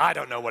poor. I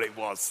don't know what it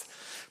was.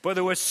 But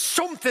there was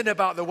something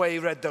about the way he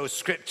read those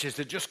scriptures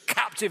that just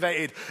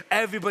captivated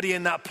everybody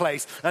in that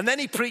place. And then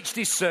he preached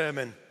his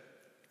sermon.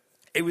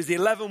 It was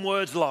 11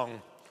 words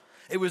long.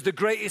 It was the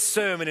greatest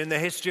sermon in the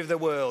history of the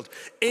world.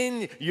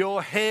 In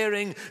your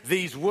hearing,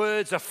 these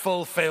words are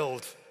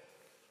fulfilled.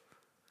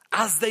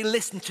 As they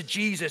listen to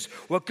Jesus,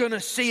 we're going to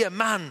see a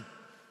man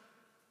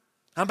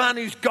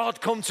who's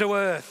God come to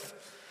earth.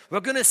 We're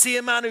going to see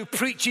a man who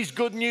preaches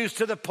good news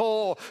to the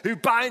poor, who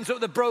binds up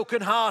the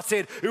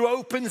brokenhearted, who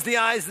opens the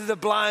eyes of the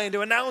blind,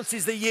 who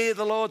announces the year of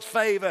the Lord's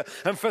favor.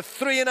 And for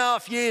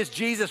 3.5 years,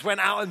 Jesus went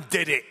out and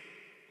did it.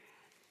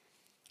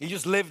 He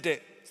just lived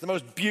it. It's the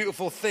most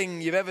beautiful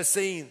thing you've ever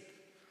seen.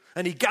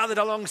 And he gathered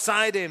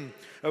alongside him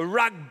a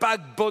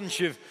rag-bag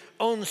bunch of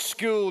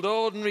unschooled,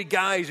 ordinary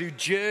guys who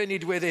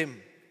journeyed with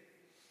him.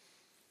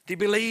 They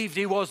believed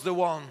he was the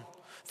one.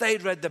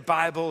 They'd read the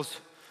Bibles.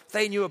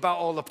 They knew about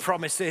all the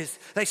promises.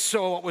 They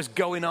saw what was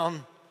going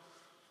on.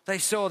 They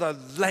saw the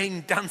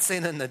lame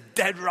dancing and the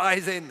dead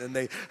rising, and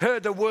they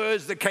heard the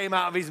words that came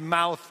out of his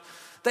mouth.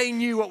 They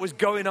knew what was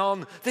going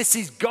on. This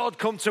is God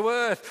come to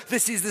earth.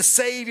 This is the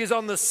Savior's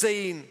on the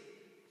scene.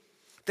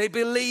 They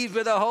believed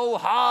with their whole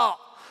heart.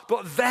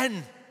 But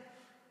then,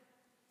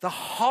 the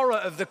horror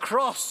of the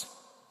cross.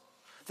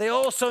 They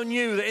also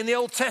knew that in the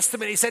Old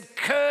Testament, he said,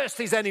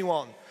 cursed is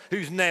anyone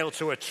who's nailed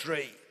to a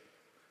tree.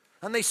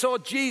 And they saw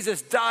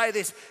Jesus die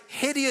this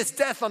hideous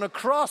death on a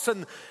cross,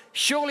 and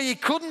surely he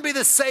couldn't be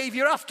the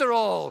Savior after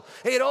all.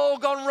 It had all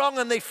gone wrong,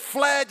 and they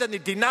fled, and they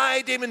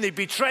denied him, and they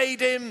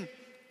betrayed him,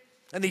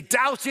 and they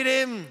doubted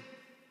him.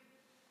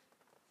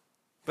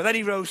 But then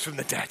he rose from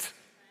the dead.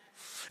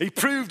 He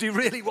proved he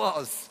really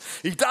was.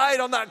 He died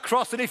on that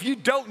cross, and if you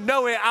don't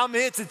know it, I'm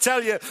here to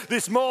tell you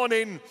this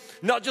morning,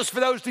 not just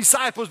for those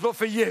disciples, but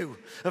for you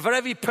and for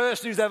every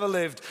person who's ever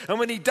lived. And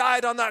when he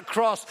died on that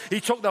cross, he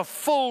took the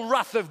full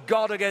wrath of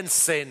God against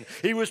sin.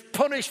 He was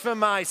punished for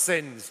my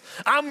sins.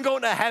 I'm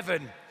going to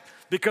heaven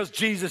because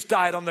Jesus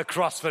died on the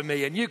cross for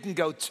me, and you can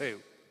go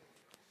too.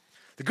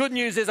 The good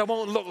news is I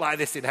won't look like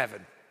this in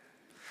heaven.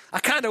 I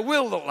kind of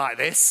will look like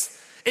this.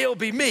 It'll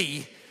be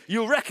me.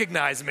 You'll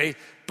recognize me,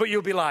 but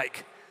you'll be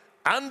like,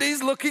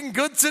 Andy's looking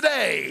good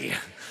today.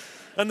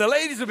 And the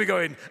ladies will be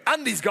going,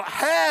 Andy's got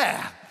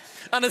hair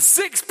and a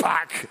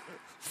six-pack.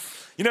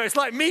 You know, it's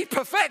like me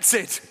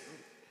perfected.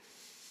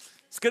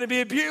 It's going to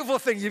be a beautiful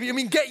thing. I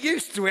mean, get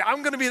used to it.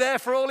 I'm going to be there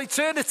for all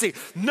eternity.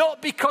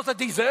 Not because I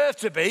deserve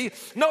to be,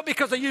 not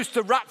because I used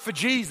to rap for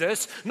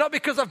Jesus, not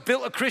because I've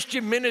built a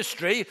Christian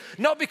ministry,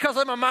 not because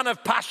I'm a man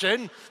of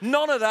passion,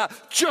 none of that,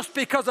 just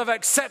because I've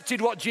accepted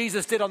what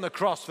Jesus did on the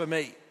cross for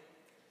me.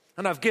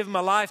 And I've given my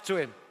life to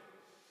him.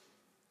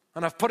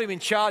 And I've put him in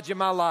charge of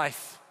my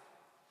life.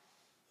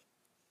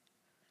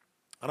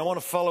 And I want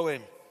to follow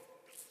him.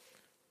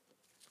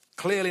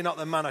 Clearly not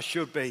the man I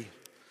should be,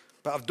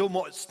 but I've done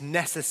what's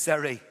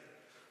necessary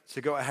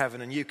to go to heaven,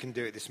 and you can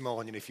do it this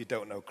morning if you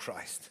don't know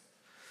Christ.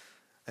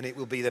 And it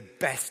will be the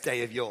best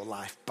day of your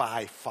life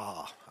by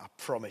far, I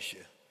promise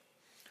you.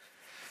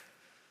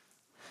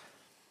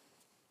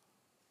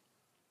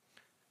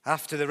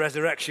 After the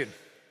resurrection,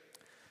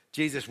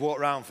 Jesus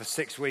walked around for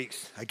 6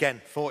 weeks.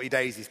 Again, 40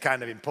 days is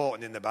kind of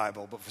important in the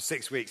Bible, but for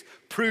 6 weeks,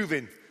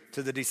 proving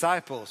to the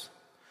disciples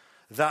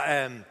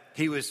that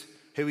he was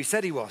who he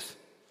said he was,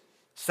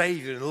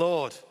 Savior and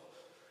Lord.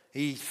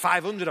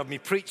 500 of them, he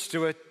preached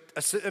to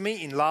a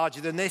meeting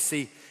larger than this.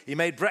 He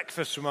made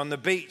breakfast for them on the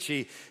beach.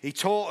 He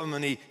taught them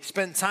and he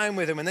spent time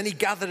with them. And then he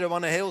gathered them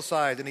on a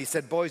hillside and he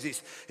said, boys,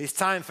 it's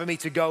time for me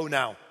to go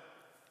now.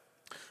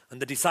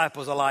 And the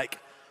disciples are like,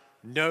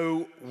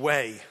 no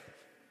way.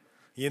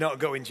 You're not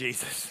going,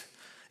 Jesus.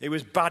 It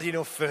was bad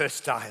enough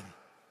first time.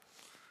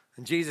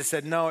 And Jesus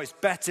said, no, it's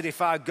better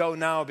if I go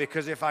now,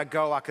 because if I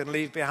go, I can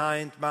leave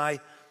behind my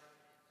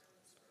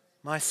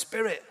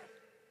spirit.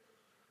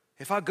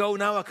 If I go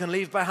now, I can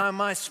leave behind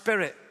my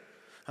spirit.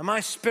 And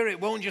my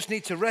spirit won't just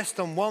need to rest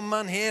on one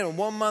man here and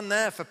one man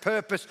there for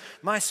purpose.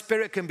 My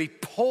spirit can be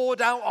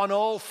poured out on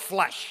all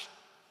flesh,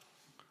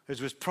 as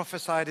was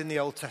prophesied in the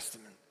Old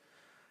Testament.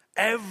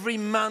 Every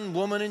man,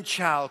 woman, and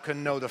child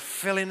can know the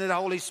filling of the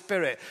Holy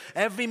Spirit.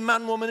 Every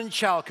man, woman, and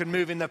child can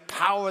move in the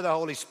power of the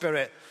Holy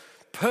Spirit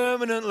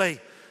permanently.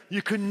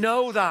 You can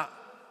know that.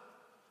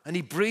 And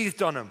he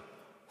breathed on them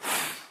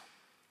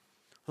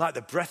like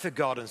the breath of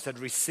God and said,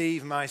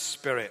 receive my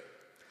spirit.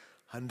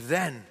 And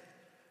then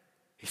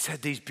he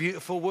said these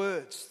beautiful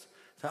words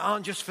that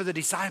aren't just for the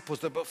disciples,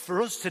 but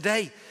for us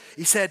today.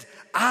 He said,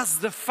 as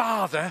the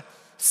Father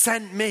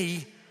sent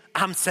me,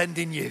 I'm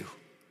sending you.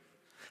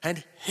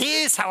 And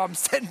here's how I'm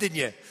sending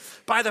you.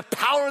 By the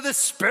power of the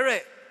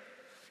Spirit.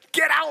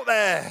 Get out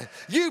there.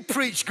 You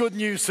preach good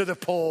news to the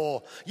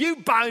poor. You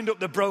bind up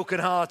the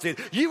brokenhearted.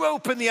 You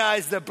open the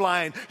eyes of the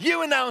blind.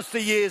 You announce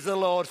the years of the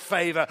Lord's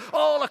favor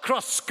all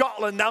across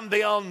Scotland and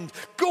beyond.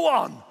 Go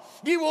on,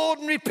 you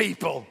ordinary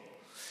people.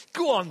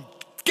 Go on,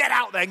 get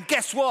out there. And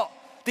guess what?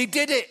 They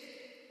did it.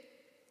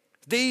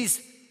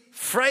 These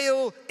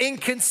frail,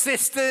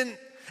 inconsistent,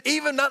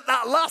 even at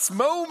that last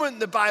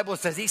moment, the Bible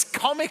says, it's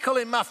comical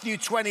in Matthew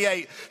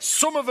 28.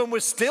 Some of them were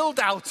still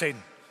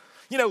doubting.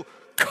 You know,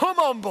 come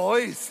on,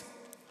 boys.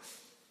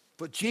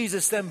 But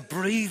Jesus then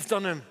breathed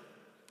on them.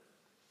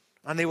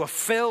 And they were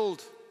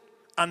filled.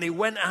 And they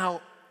went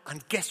out.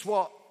 And guess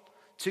what?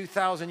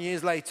 2,000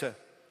 years later,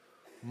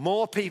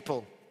 more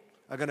people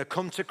are going to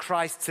come to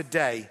Christ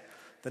today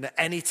than at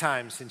any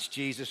time since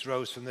Jesus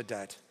rose from the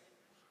dead.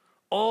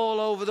 All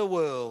over the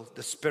world,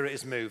 the Spirit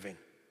is moving.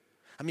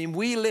 I mean,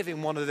 we live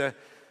in one of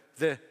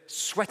the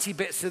sweaty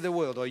bits of the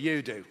world, or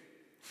you do,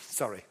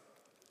 sorry,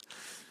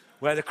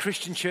 where the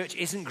Christian church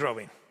isn't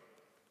growing.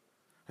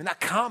 I mean, that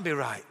can't be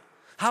right.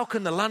 How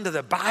can the land of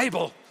the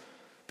Bible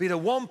be the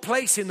one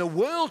place in the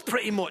world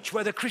pretty much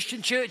where the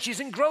Christian church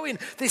isn't growing?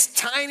 This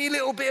tiny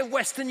little bit of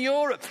Western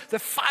Europe. The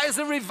fires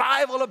of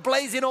revival are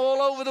blazing all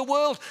over the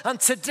world. And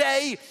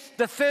today,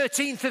 the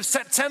 13th of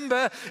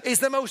September, is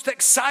the most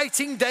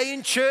exciting day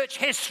in church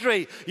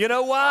history. You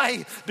know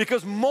why?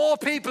 Because more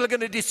people are going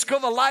to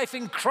discover life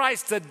in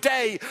Christ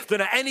today than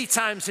at any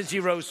time since he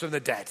rose from the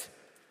dead.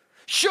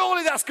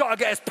 Surely that's got to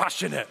get us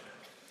passionate.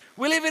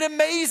 We live in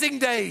amazing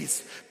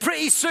days.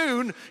 Pretty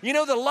soon, you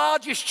know, the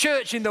largest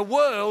church in the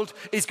world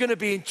is going to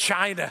be in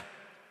China.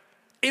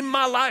 In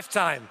my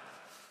lifetime.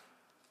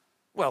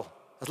 Well,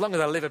 as long as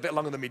I live a bit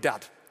longer than my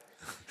dad,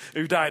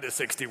 who died at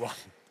 61.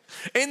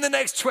 In the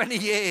next 20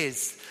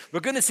 years, we're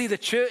going to see the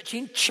church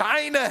in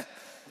China.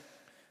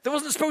 There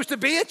wasn't supposed to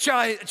be a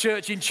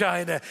church in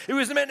China. It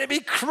was meant to be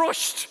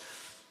crushed.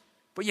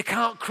 But you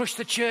can't crush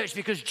the church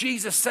because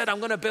Jesus said, I'm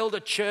going to build a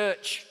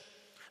church.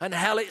 And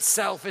hell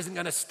itself isn't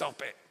going to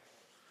stop it.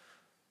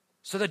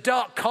 So the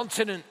dark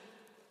continent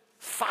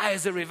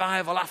Fires of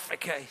Revival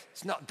Africa.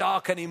 It's not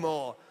dark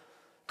anymore.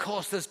 Of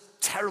course, there's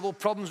terrible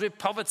problems with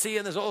poverty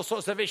and there's all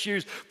sorts of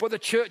issues, but the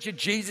Church of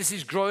Jesus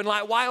is growing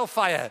like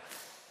wildfire.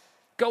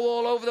 Go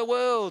all over the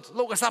world.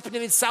 Look what's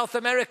happening in South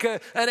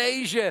America and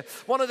Asia.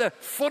 One of the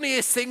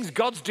funniest things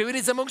God's doing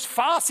is amongst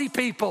Farsi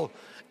people.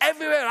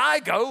 Everywhere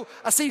I go,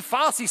 I see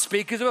Farsi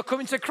speakers who are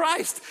coming to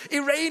Christ.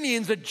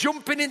 Iranians are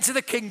jumping into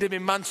the kingdom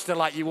in Manchester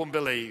like you wouldn't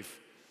believe.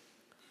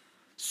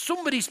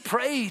 Somebody's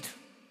prayed.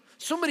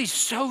 Somebody's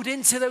sowed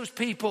into those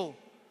people.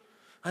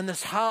 And their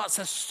hearts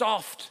are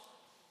soft.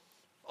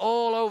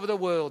 All over the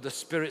world, the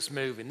Spirit's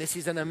moving. This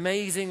is an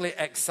amazingly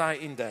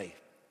exciting day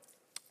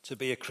to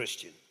be a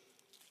Christian.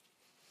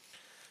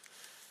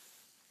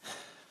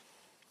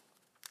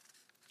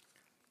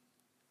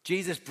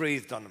 Jesus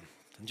breathed on them.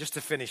 And just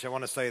to finish, I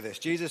want to say this.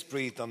 Jesus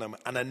breathed on them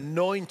and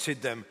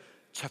anointed them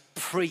to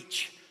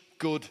preach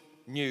good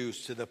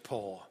news to the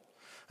poor.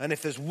 And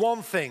if there's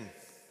one thing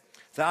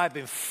that I've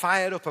been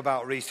fired up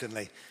about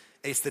recently,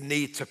 it's the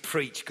need to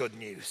preach good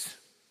news.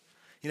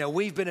 You know,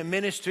 we've been a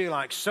ministry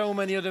like so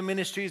many other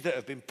ministries that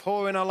have been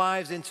pouring our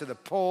lives into the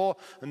poor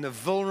and the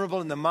vulnerable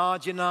and the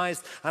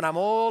marginalized. And I'm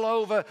all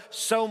over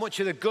so much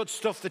of the good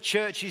stuff the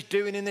church is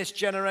doing in this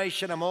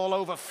generation. I'm all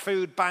over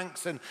food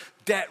banks and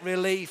debt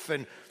relief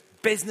and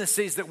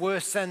businesses that we're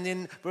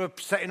setting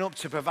up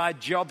to provide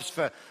jobs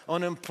for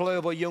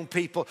unemployable young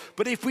people.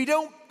 But if we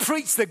don't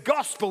preach the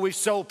gospel, we've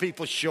sold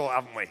people short,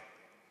 haven't we?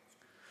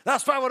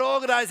 That's why we're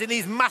organizing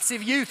these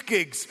massive youth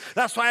gigs.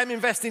 That's why I'm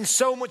investing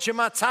so much of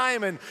my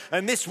time. And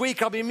this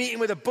week I'll be meeting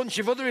with a bunch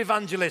of other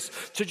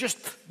evangelists to just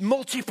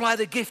multiply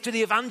the gift of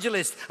the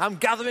evangelist. I'm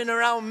gathering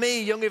around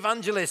me, young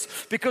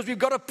evangelists, because we've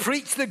got to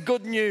preach the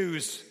good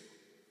news.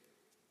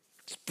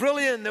 It's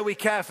brilliant that we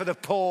care for the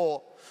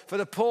poor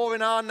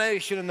in our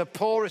nation and the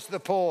poorest of the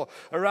poor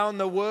around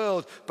the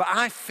world. But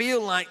I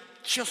feel like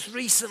just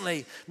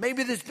recently,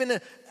 maybe there's been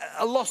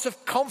a loss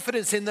of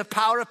confidence in the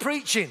power of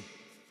preaching.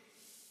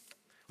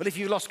 Well, if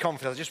you've lost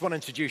confidence, I just want to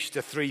introduce you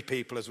to three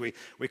people as we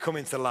come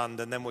into land,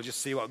 and then we'll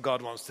just see what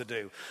God wants to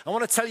do. I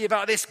want to tell you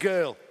about this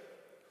girl.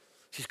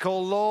 She's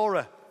called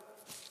Laura.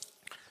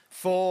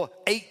 For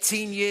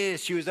 18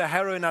 years, she was a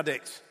heroin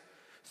addict.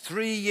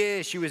 3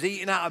 years, she was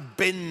eating out of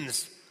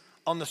bins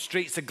on the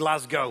streets of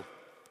Glasgow.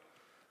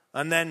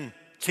 And then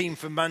a team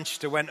from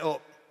Manchester went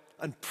up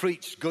and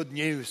preached good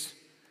news.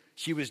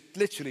 She was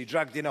literally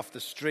dragged in off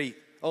the street.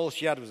 All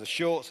she had was a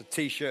shorts, a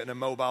T-shirt, and a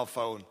mobile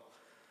phone.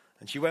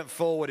 And she went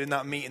forward in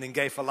that meeting and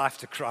gave her life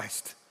to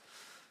Christ.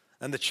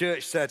 And the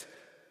church said,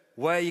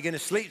 "Where are you going to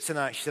sleep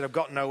tonight?" She said, "I've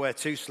got nowhere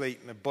to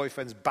sleep. My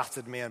boyfriend's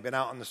battered me. I've been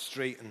out on the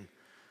street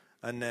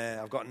and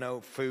I've got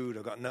no food.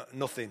 I've got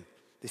nothing."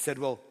 They said,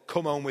 "Well,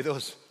 come home with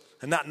us."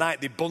 And that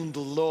night they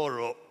bundled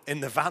Laura up in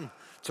the van,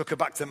 took her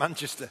back to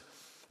Manchester.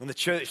 And the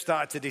church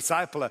started to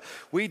disciple her.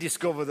 We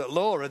discovered that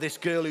Laura, this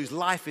girl whose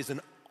life is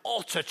an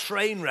utter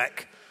train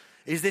wreck,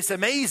 is this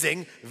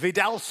amazing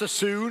Vidal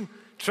Sassoon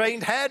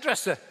trained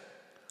hairdresser.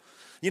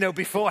 You know,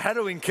 before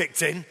heroin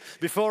kicked in,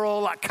 before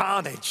all that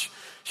carnage,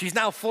 she's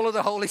now full of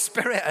the Holy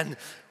Spirit, and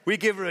we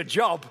give her a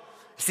job.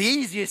 It's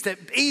the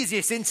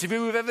easiest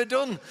interview we've ever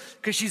done,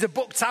 because she's a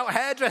booked out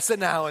hairdresser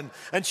now,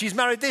 and she's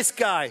married this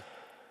guy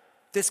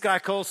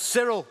called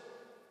Cyril.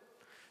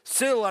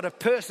 Cyril had a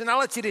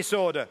personality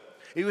disorder.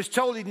 He was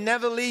told he'd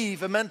never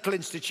leave a mental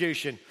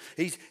institution.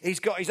 He's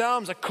got his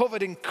arms are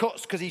covered in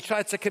cuts because he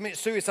tried to commit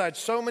suicide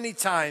so many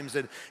times,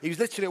 and he was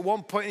literally at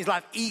one point in his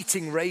life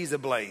eating razor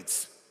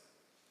blades.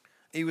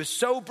 He was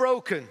so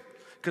broken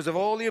because of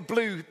all the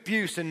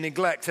abuse and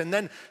neglect. And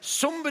then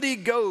somebody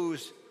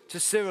goes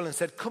to Cyril and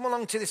said, "Come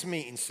along to this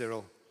meeting,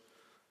 Cyril."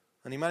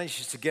 And he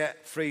manages to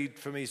get freed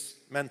from his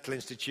mental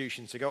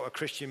institution to go to a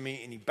Christian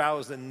meeting. He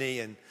bows the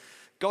knee and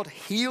God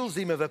heals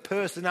him of a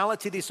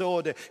personality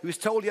disorder. He was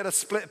told he had a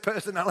split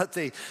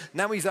personality.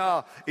 Now he's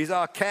our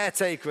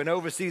caretaker and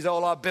oversees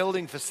all our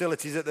building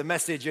facilities at the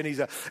Message. And he's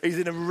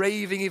a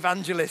raving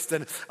evangelist.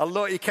 And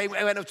he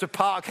went up to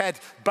Parkhead,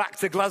 back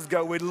to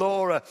Glasgow with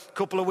Laura a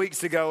couple of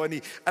weeks ago.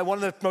 And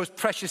one of the most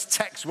precious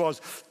texts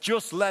was,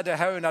 "Just led a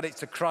heroin addict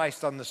to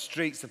Christ on the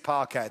streets of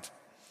Parkhead."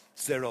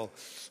 Cyril,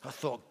 I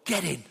thought,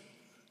 get in.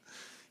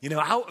 You know,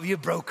 out of your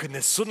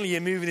brokenness, suddenly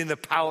you're moving in the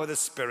power of the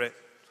Spirit.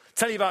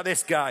 Tell you about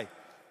this guy.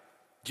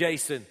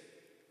 Jason.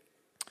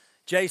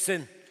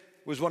 Jason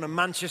was one of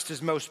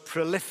Manchester's most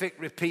prolific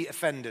repeat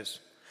offenders.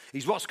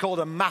 He's what's called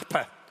a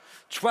mapper.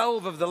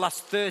 12 of the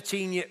last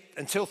 13 years,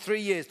 until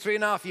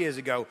 3.5 years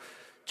ago,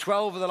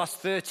 12 of the last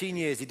 13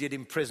 years he did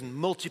in prison,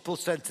 multiple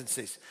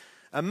sentences.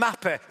 A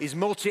mapper is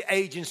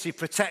multi-agency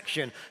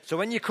protection. So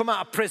when you come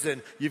out of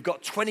prison, you've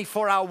got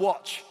 24-hour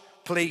watch,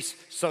 police,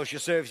 social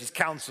services,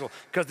 council,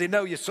 because they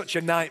know you're such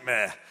a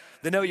nightmare.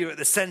 They know you're at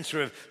the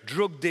center of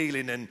drug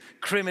dealing and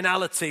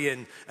criminality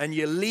and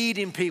you're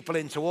leading people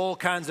into all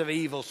kinds of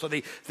evil. So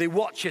they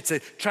watch you to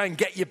try and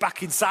get you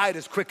back inside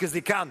as quick as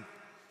they can.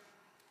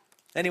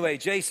 Anyway,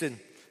 Jason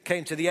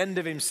came to the end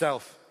of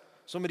himself.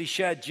 Somebody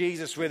shared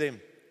Jesus with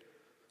him.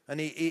 And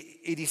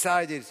he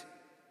decided,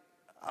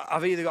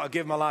 I've either got to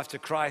give my life to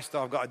Christ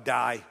or I've got to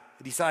die.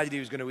 He decided he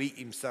was going to eat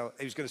himself.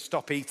 He was going to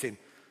stop eating.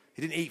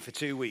 He didn't eat for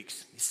 2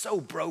 weeks. He's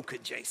so broken,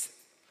 Jason.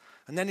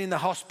 And then in the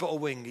hospital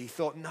wing, he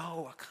thought,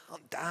 no, I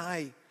can't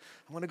die.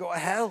 I'm going to go to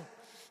hell.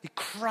 He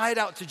cried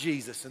out to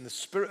Jesus, and the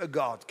Spirit of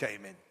God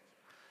came in.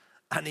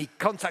 And he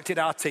contacted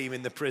our team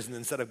in the prison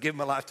and said, I've given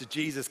my life to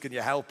Jesus. Can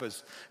you help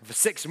us? And for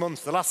 6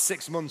 months, the last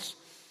 6 months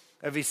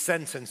of his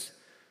sentence,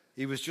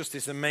 he was just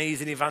this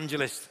amazing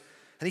evangelist.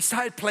 And he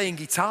started playing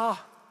guitar.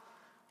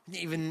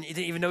 He didn't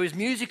even know his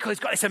musical. He's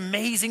got this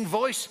amazing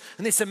voice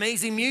and this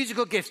amazing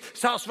musical gift.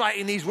 Starts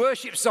writing these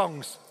worship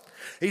songs.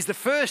 He's the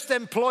first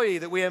employee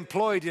that we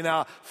employed in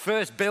our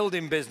first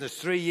building business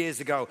 3 years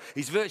ago.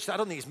 He's virtually,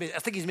 I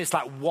think he's missed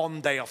like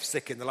 1 day off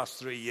sick in the last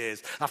 3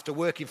 years after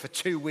working for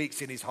 2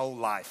 weeks in his whole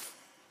life.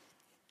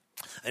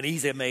 And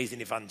he's an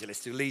amazing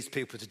evangelist who leads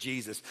people to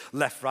Jesus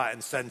left, right,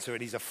 and center.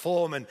 And he's a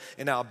foreman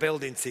in our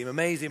building team,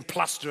 amazing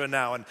plasterer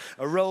now, and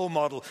a role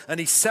model. And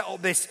he set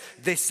up this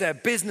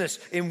business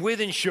in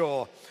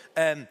Wythenshawe,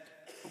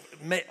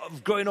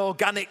 growing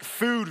organic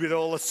food with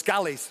all the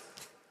scallies.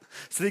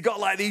 So they got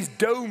like these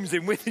domes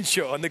in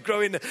Wythenshawe, and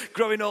they're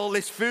growing all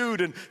this food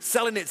and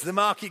selling it to the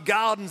market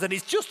gardens. And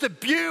it's just a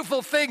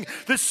beautiful thing.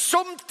 There's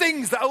some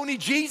things that only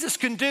Jesus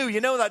can do. You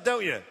know that,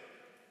 don't you?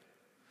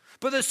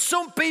 But there's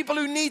some people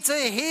who need to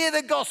hear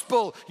the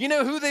gospel. You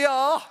know who they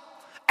are?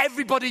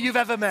 Everybody you've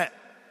ever met.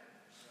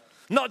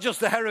 Not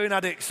just the heroin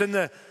addicts and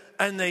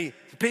the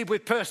people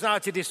with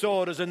personality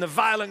disorders and the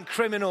violent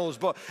criminals,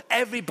 but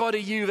everybody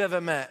you've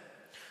ever met.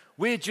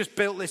 We had just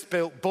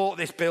bought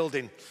this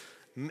building.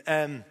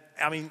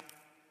 I mean,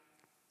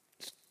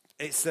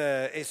 it's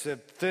a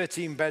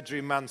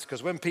 13-bedroom manse,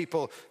 because when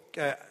people,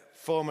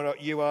 former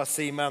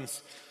URC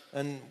manse,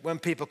 and when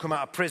people come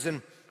out of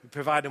prison, we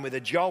provide them with a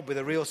job, with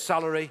a real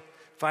salary,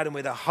 provide them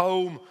with a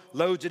home,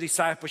 loads of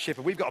discipleship.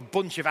 And we've got a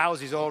bunch of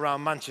houses all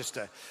around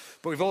Manchester.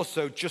 But we've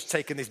also just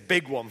taken this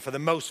big one for the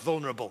most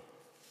vulnerable,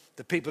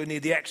 the people who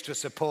need the extra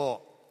support.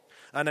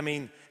 And I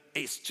mean,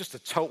 it's just a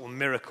total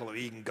miracle that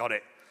we even got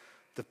it.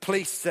 The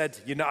police said,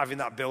 you're not having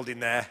that building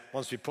there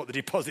once we put the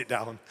deposit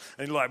down.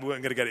 And like, we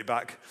weren't going to get it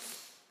back.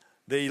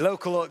 The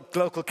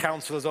local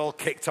councillors all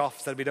kicked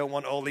off, said we don't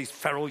want all these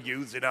feral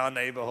youths in our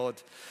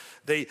neighbourhood.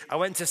 I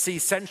went to see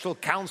Central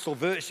Council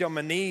virtually on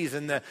my knees,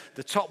 and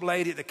the top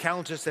lady at the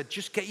counter said,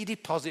 just get your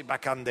deposit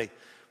back, Andy.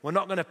 We're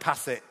not going to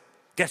pass it.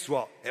 Guess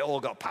what? It all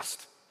got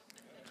passed.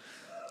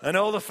 And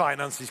all the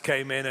finances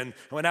came in, and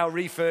we're now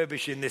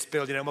refurbishing this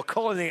building, and we're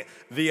calling it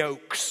The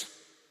Oaks.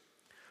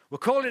 We're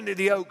calling it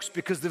The Oaks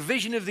because the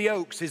vision of the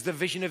Oaks is the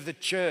vision of the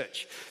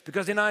church.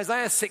 Because in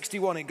Isaiah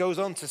 61, it goes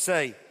on to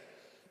say,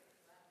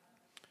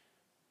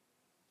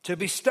 to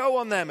bestow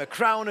on them a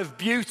crown of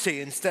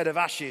beauty instead of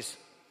ashes,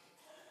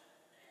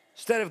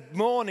 instead of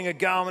mourning, a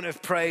garment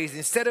of praise,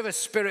 instead of a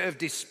spirit of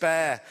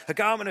despair, a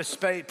garment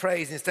of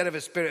praise instead of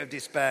a spirit of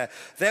despair.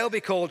 They'll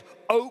be called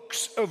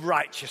oaks of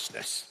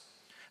righteousness,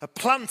 a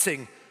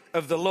planting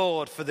of the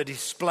Lord for the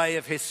display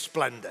of his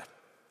splendor.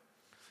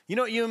 You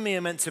know what you and me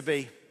are meant to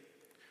be?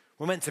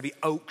 We're meant to be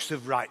oaks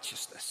of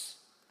righteousness.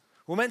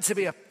 We're meant to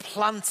be a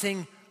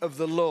planting of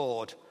the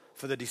Lord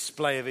for the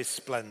display of his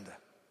splendor.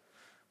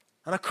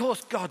 And of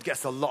course, God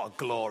gets a lot of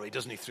glory,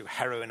 doesn't he, through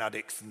heroin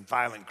addicts and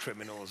violent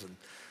criminals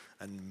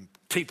and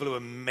people who are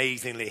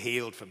amazingly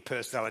healed from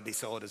personality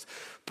disorders.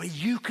 But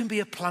you can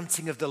be a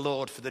planting of the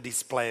Lord for the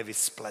display of his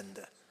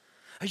splendor.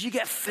 As you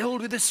get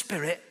filled with the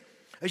Spirit,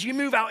 as you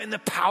move out in the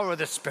power of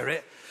the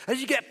Spirit, as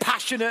you get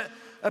passionate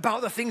about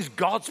the things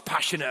God's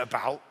passionate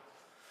about,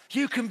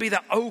 you can be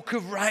the oak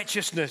of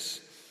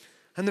righteousness.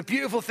 And the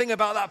beautiful thing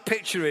about that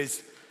picture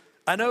is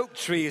an oak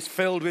tree is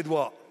filled with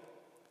what?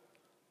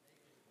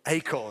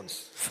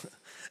 Acorns.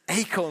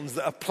 Acorns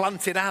that are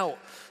planted out.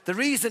 The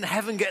reason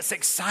heaven gets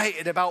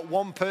excited about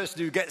one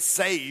person who gets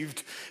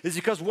saved is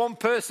because one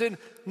person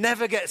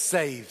never gets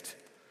saved.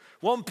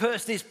 One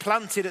person is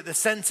planted at the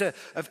center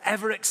of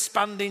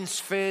ever-expanding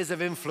spheres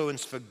of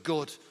influence for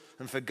good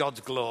and for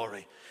God's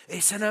glory.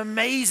 It's an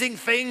amazing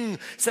thing.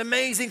 It's an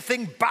amazing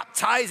thing,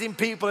 baptizing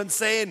people and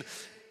saying,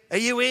 are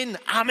you in?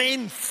 I'm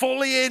in,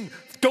 fully in.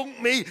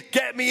 Dunk me,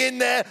 get me in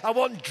there. I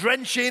want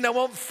drenching, I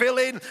want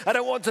filling. I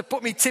don't want to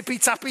put me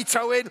tippy-tappy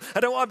toe in. I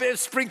don't want a bit of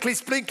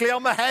sprinkly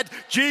on my head.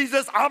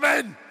 Jesus, I'm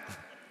in.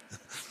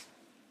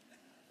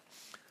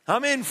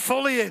 I'm in,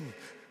 fully in.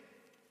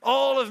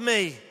 All of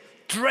me.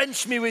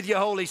 Drench me with your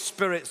Holy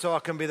Spirit so I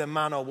can be the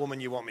man or woman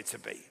you want me to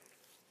be.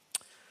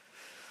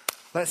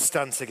 Let's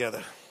stand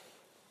together.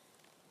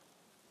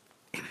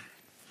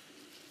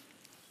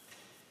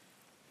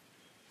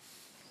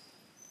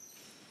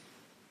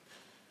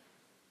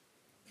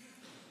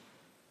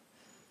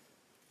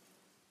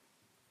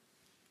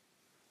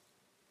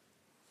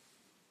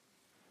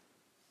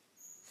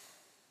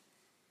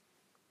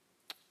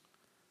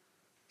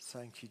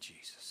 Thank you,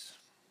 Jesus.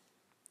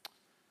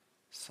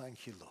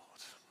 Thank you, Lord.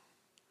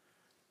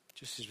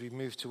 Just as we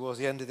move towards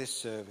the end of this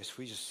service,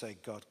 we just say,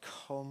 God,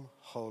 come,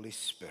 Holy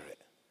Spirit.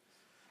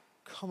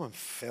 Come and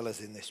fill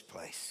us in this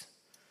place.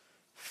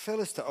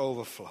 Fill us to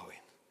overflowing.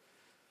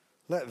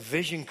 Let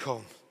vision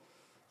come.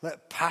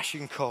 Let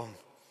passion come.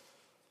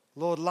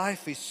 Lord,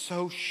 life is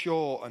so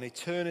short and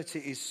eternity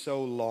is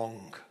so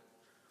long.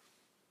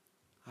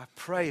 I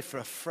pray for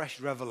a fresh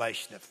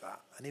revelation of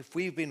that. And if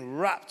we've been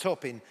wrapped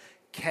up in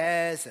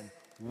cares and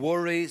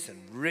worries and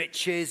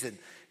riches and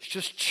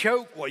just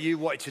choke what you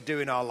wanted to do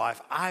in our life,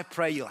 I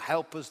pray you'll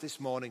help us this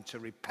morning to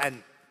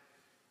repent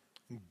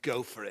and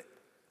go for it.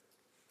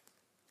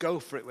 Go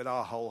for it with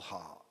our whole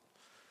heart.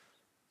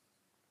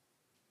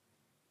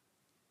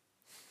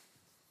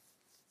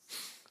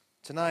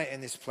 Tonight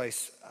in this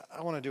place,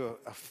 I want to do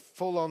a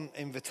full-on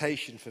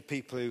invitation for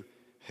people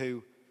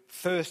who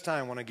first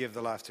time want to give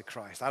their life to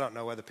Christ. I don't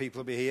know whether people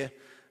will be here.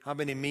 I've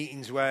been in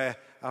meetings where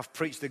I've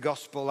preached the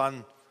gospel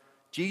and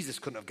Jesus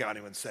couldn't have got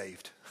anyone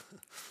saved.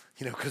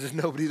 Because there's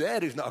nobody there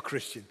who's not a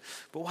Christian.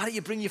 But why don't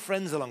you bring your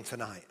friends along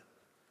tonight?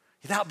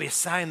 That'll be a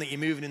sign that you're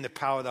moving in the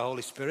power of the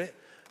Holy Spirit.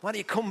 Why don't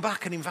you come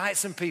back and invite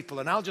some people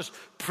and I'll just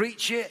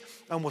preach it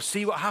and we'll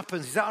see what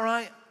happens. Is that all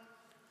right?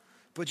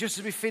 But just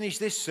as we finish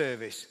this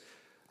service,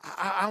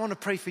 I want to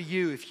pray for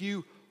you. If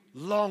you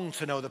long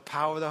to know the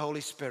power of the Holy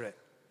Spirit,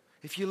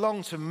 if you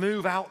long to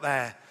move out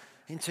there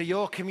into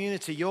your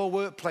community, your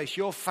workplace,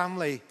 your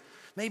family,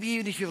 maybe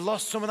even if you've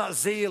lost some of that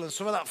zeal and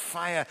some of that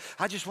fire,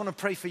 I just want to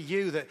pray for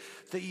you that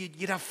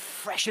you'd have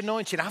fresh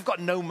anointing. I've got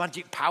no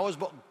magic powers,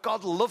 but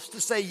God loves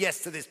to say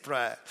yes to this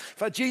prayer. In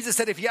fact, Jesus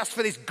said if you ask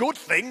for this good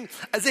thing,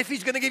 as if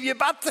he's going to give you a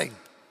bad thing.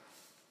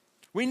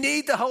 We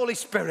need the Holy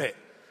Spirit.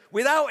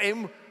 Without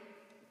him,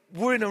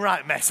 we're in a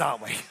right mess,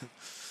 aren't we?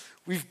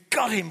 We've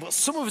got him, but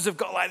some of us have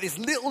got like this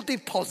little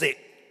deposit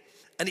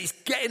and it's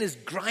getting us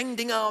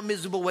grinding our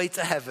miserable way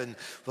to heaven.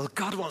 Well,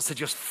 God wants to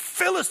just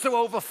fill us to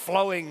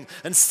overflowing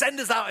and send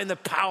us out in the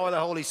power of the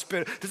Holy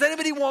Spirit. Does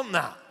anybody want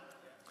that?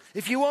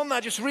 If you want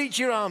that, just reach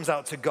your arms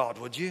out to God,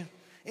 would you?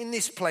 In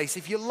this place,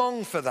 if you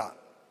long for that.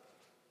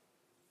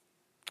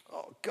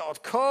 Oh,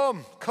 God,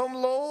 come,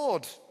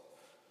 Lord.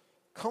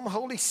 Come,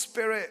 Holy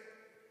Spirit.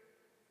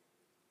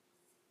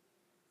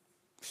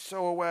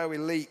 So aware we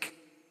leak.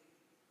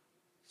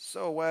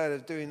 So aware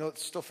of doing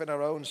stuff in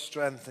our own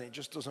strength and it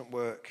just doesn't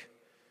work.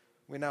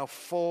 We now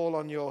fall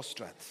on your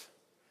strength.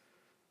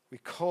 We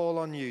call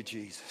on you,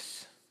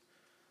 Jesus.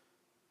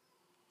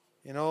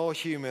 In all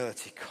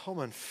humility, come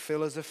and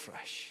fill us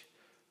afresh.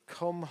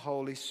 Come,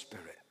 Holy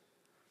Spirit.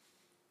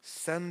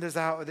 Send us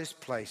out of this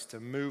place to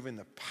move in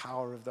the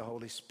power of the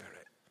Holy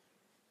Spirit.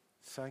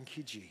 Thank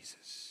you,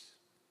 Jesus.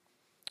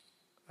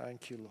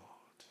 Thank you, Lord.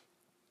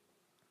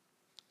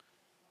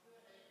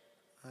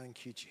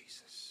 Thank you,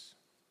 Jesus.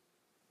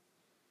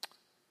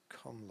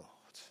 Come, Lord.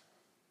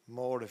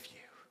 More of you.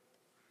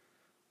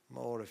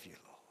 More of you,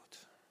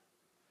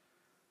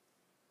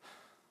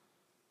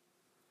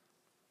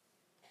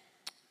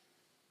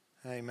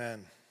 Lord.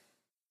 Amen.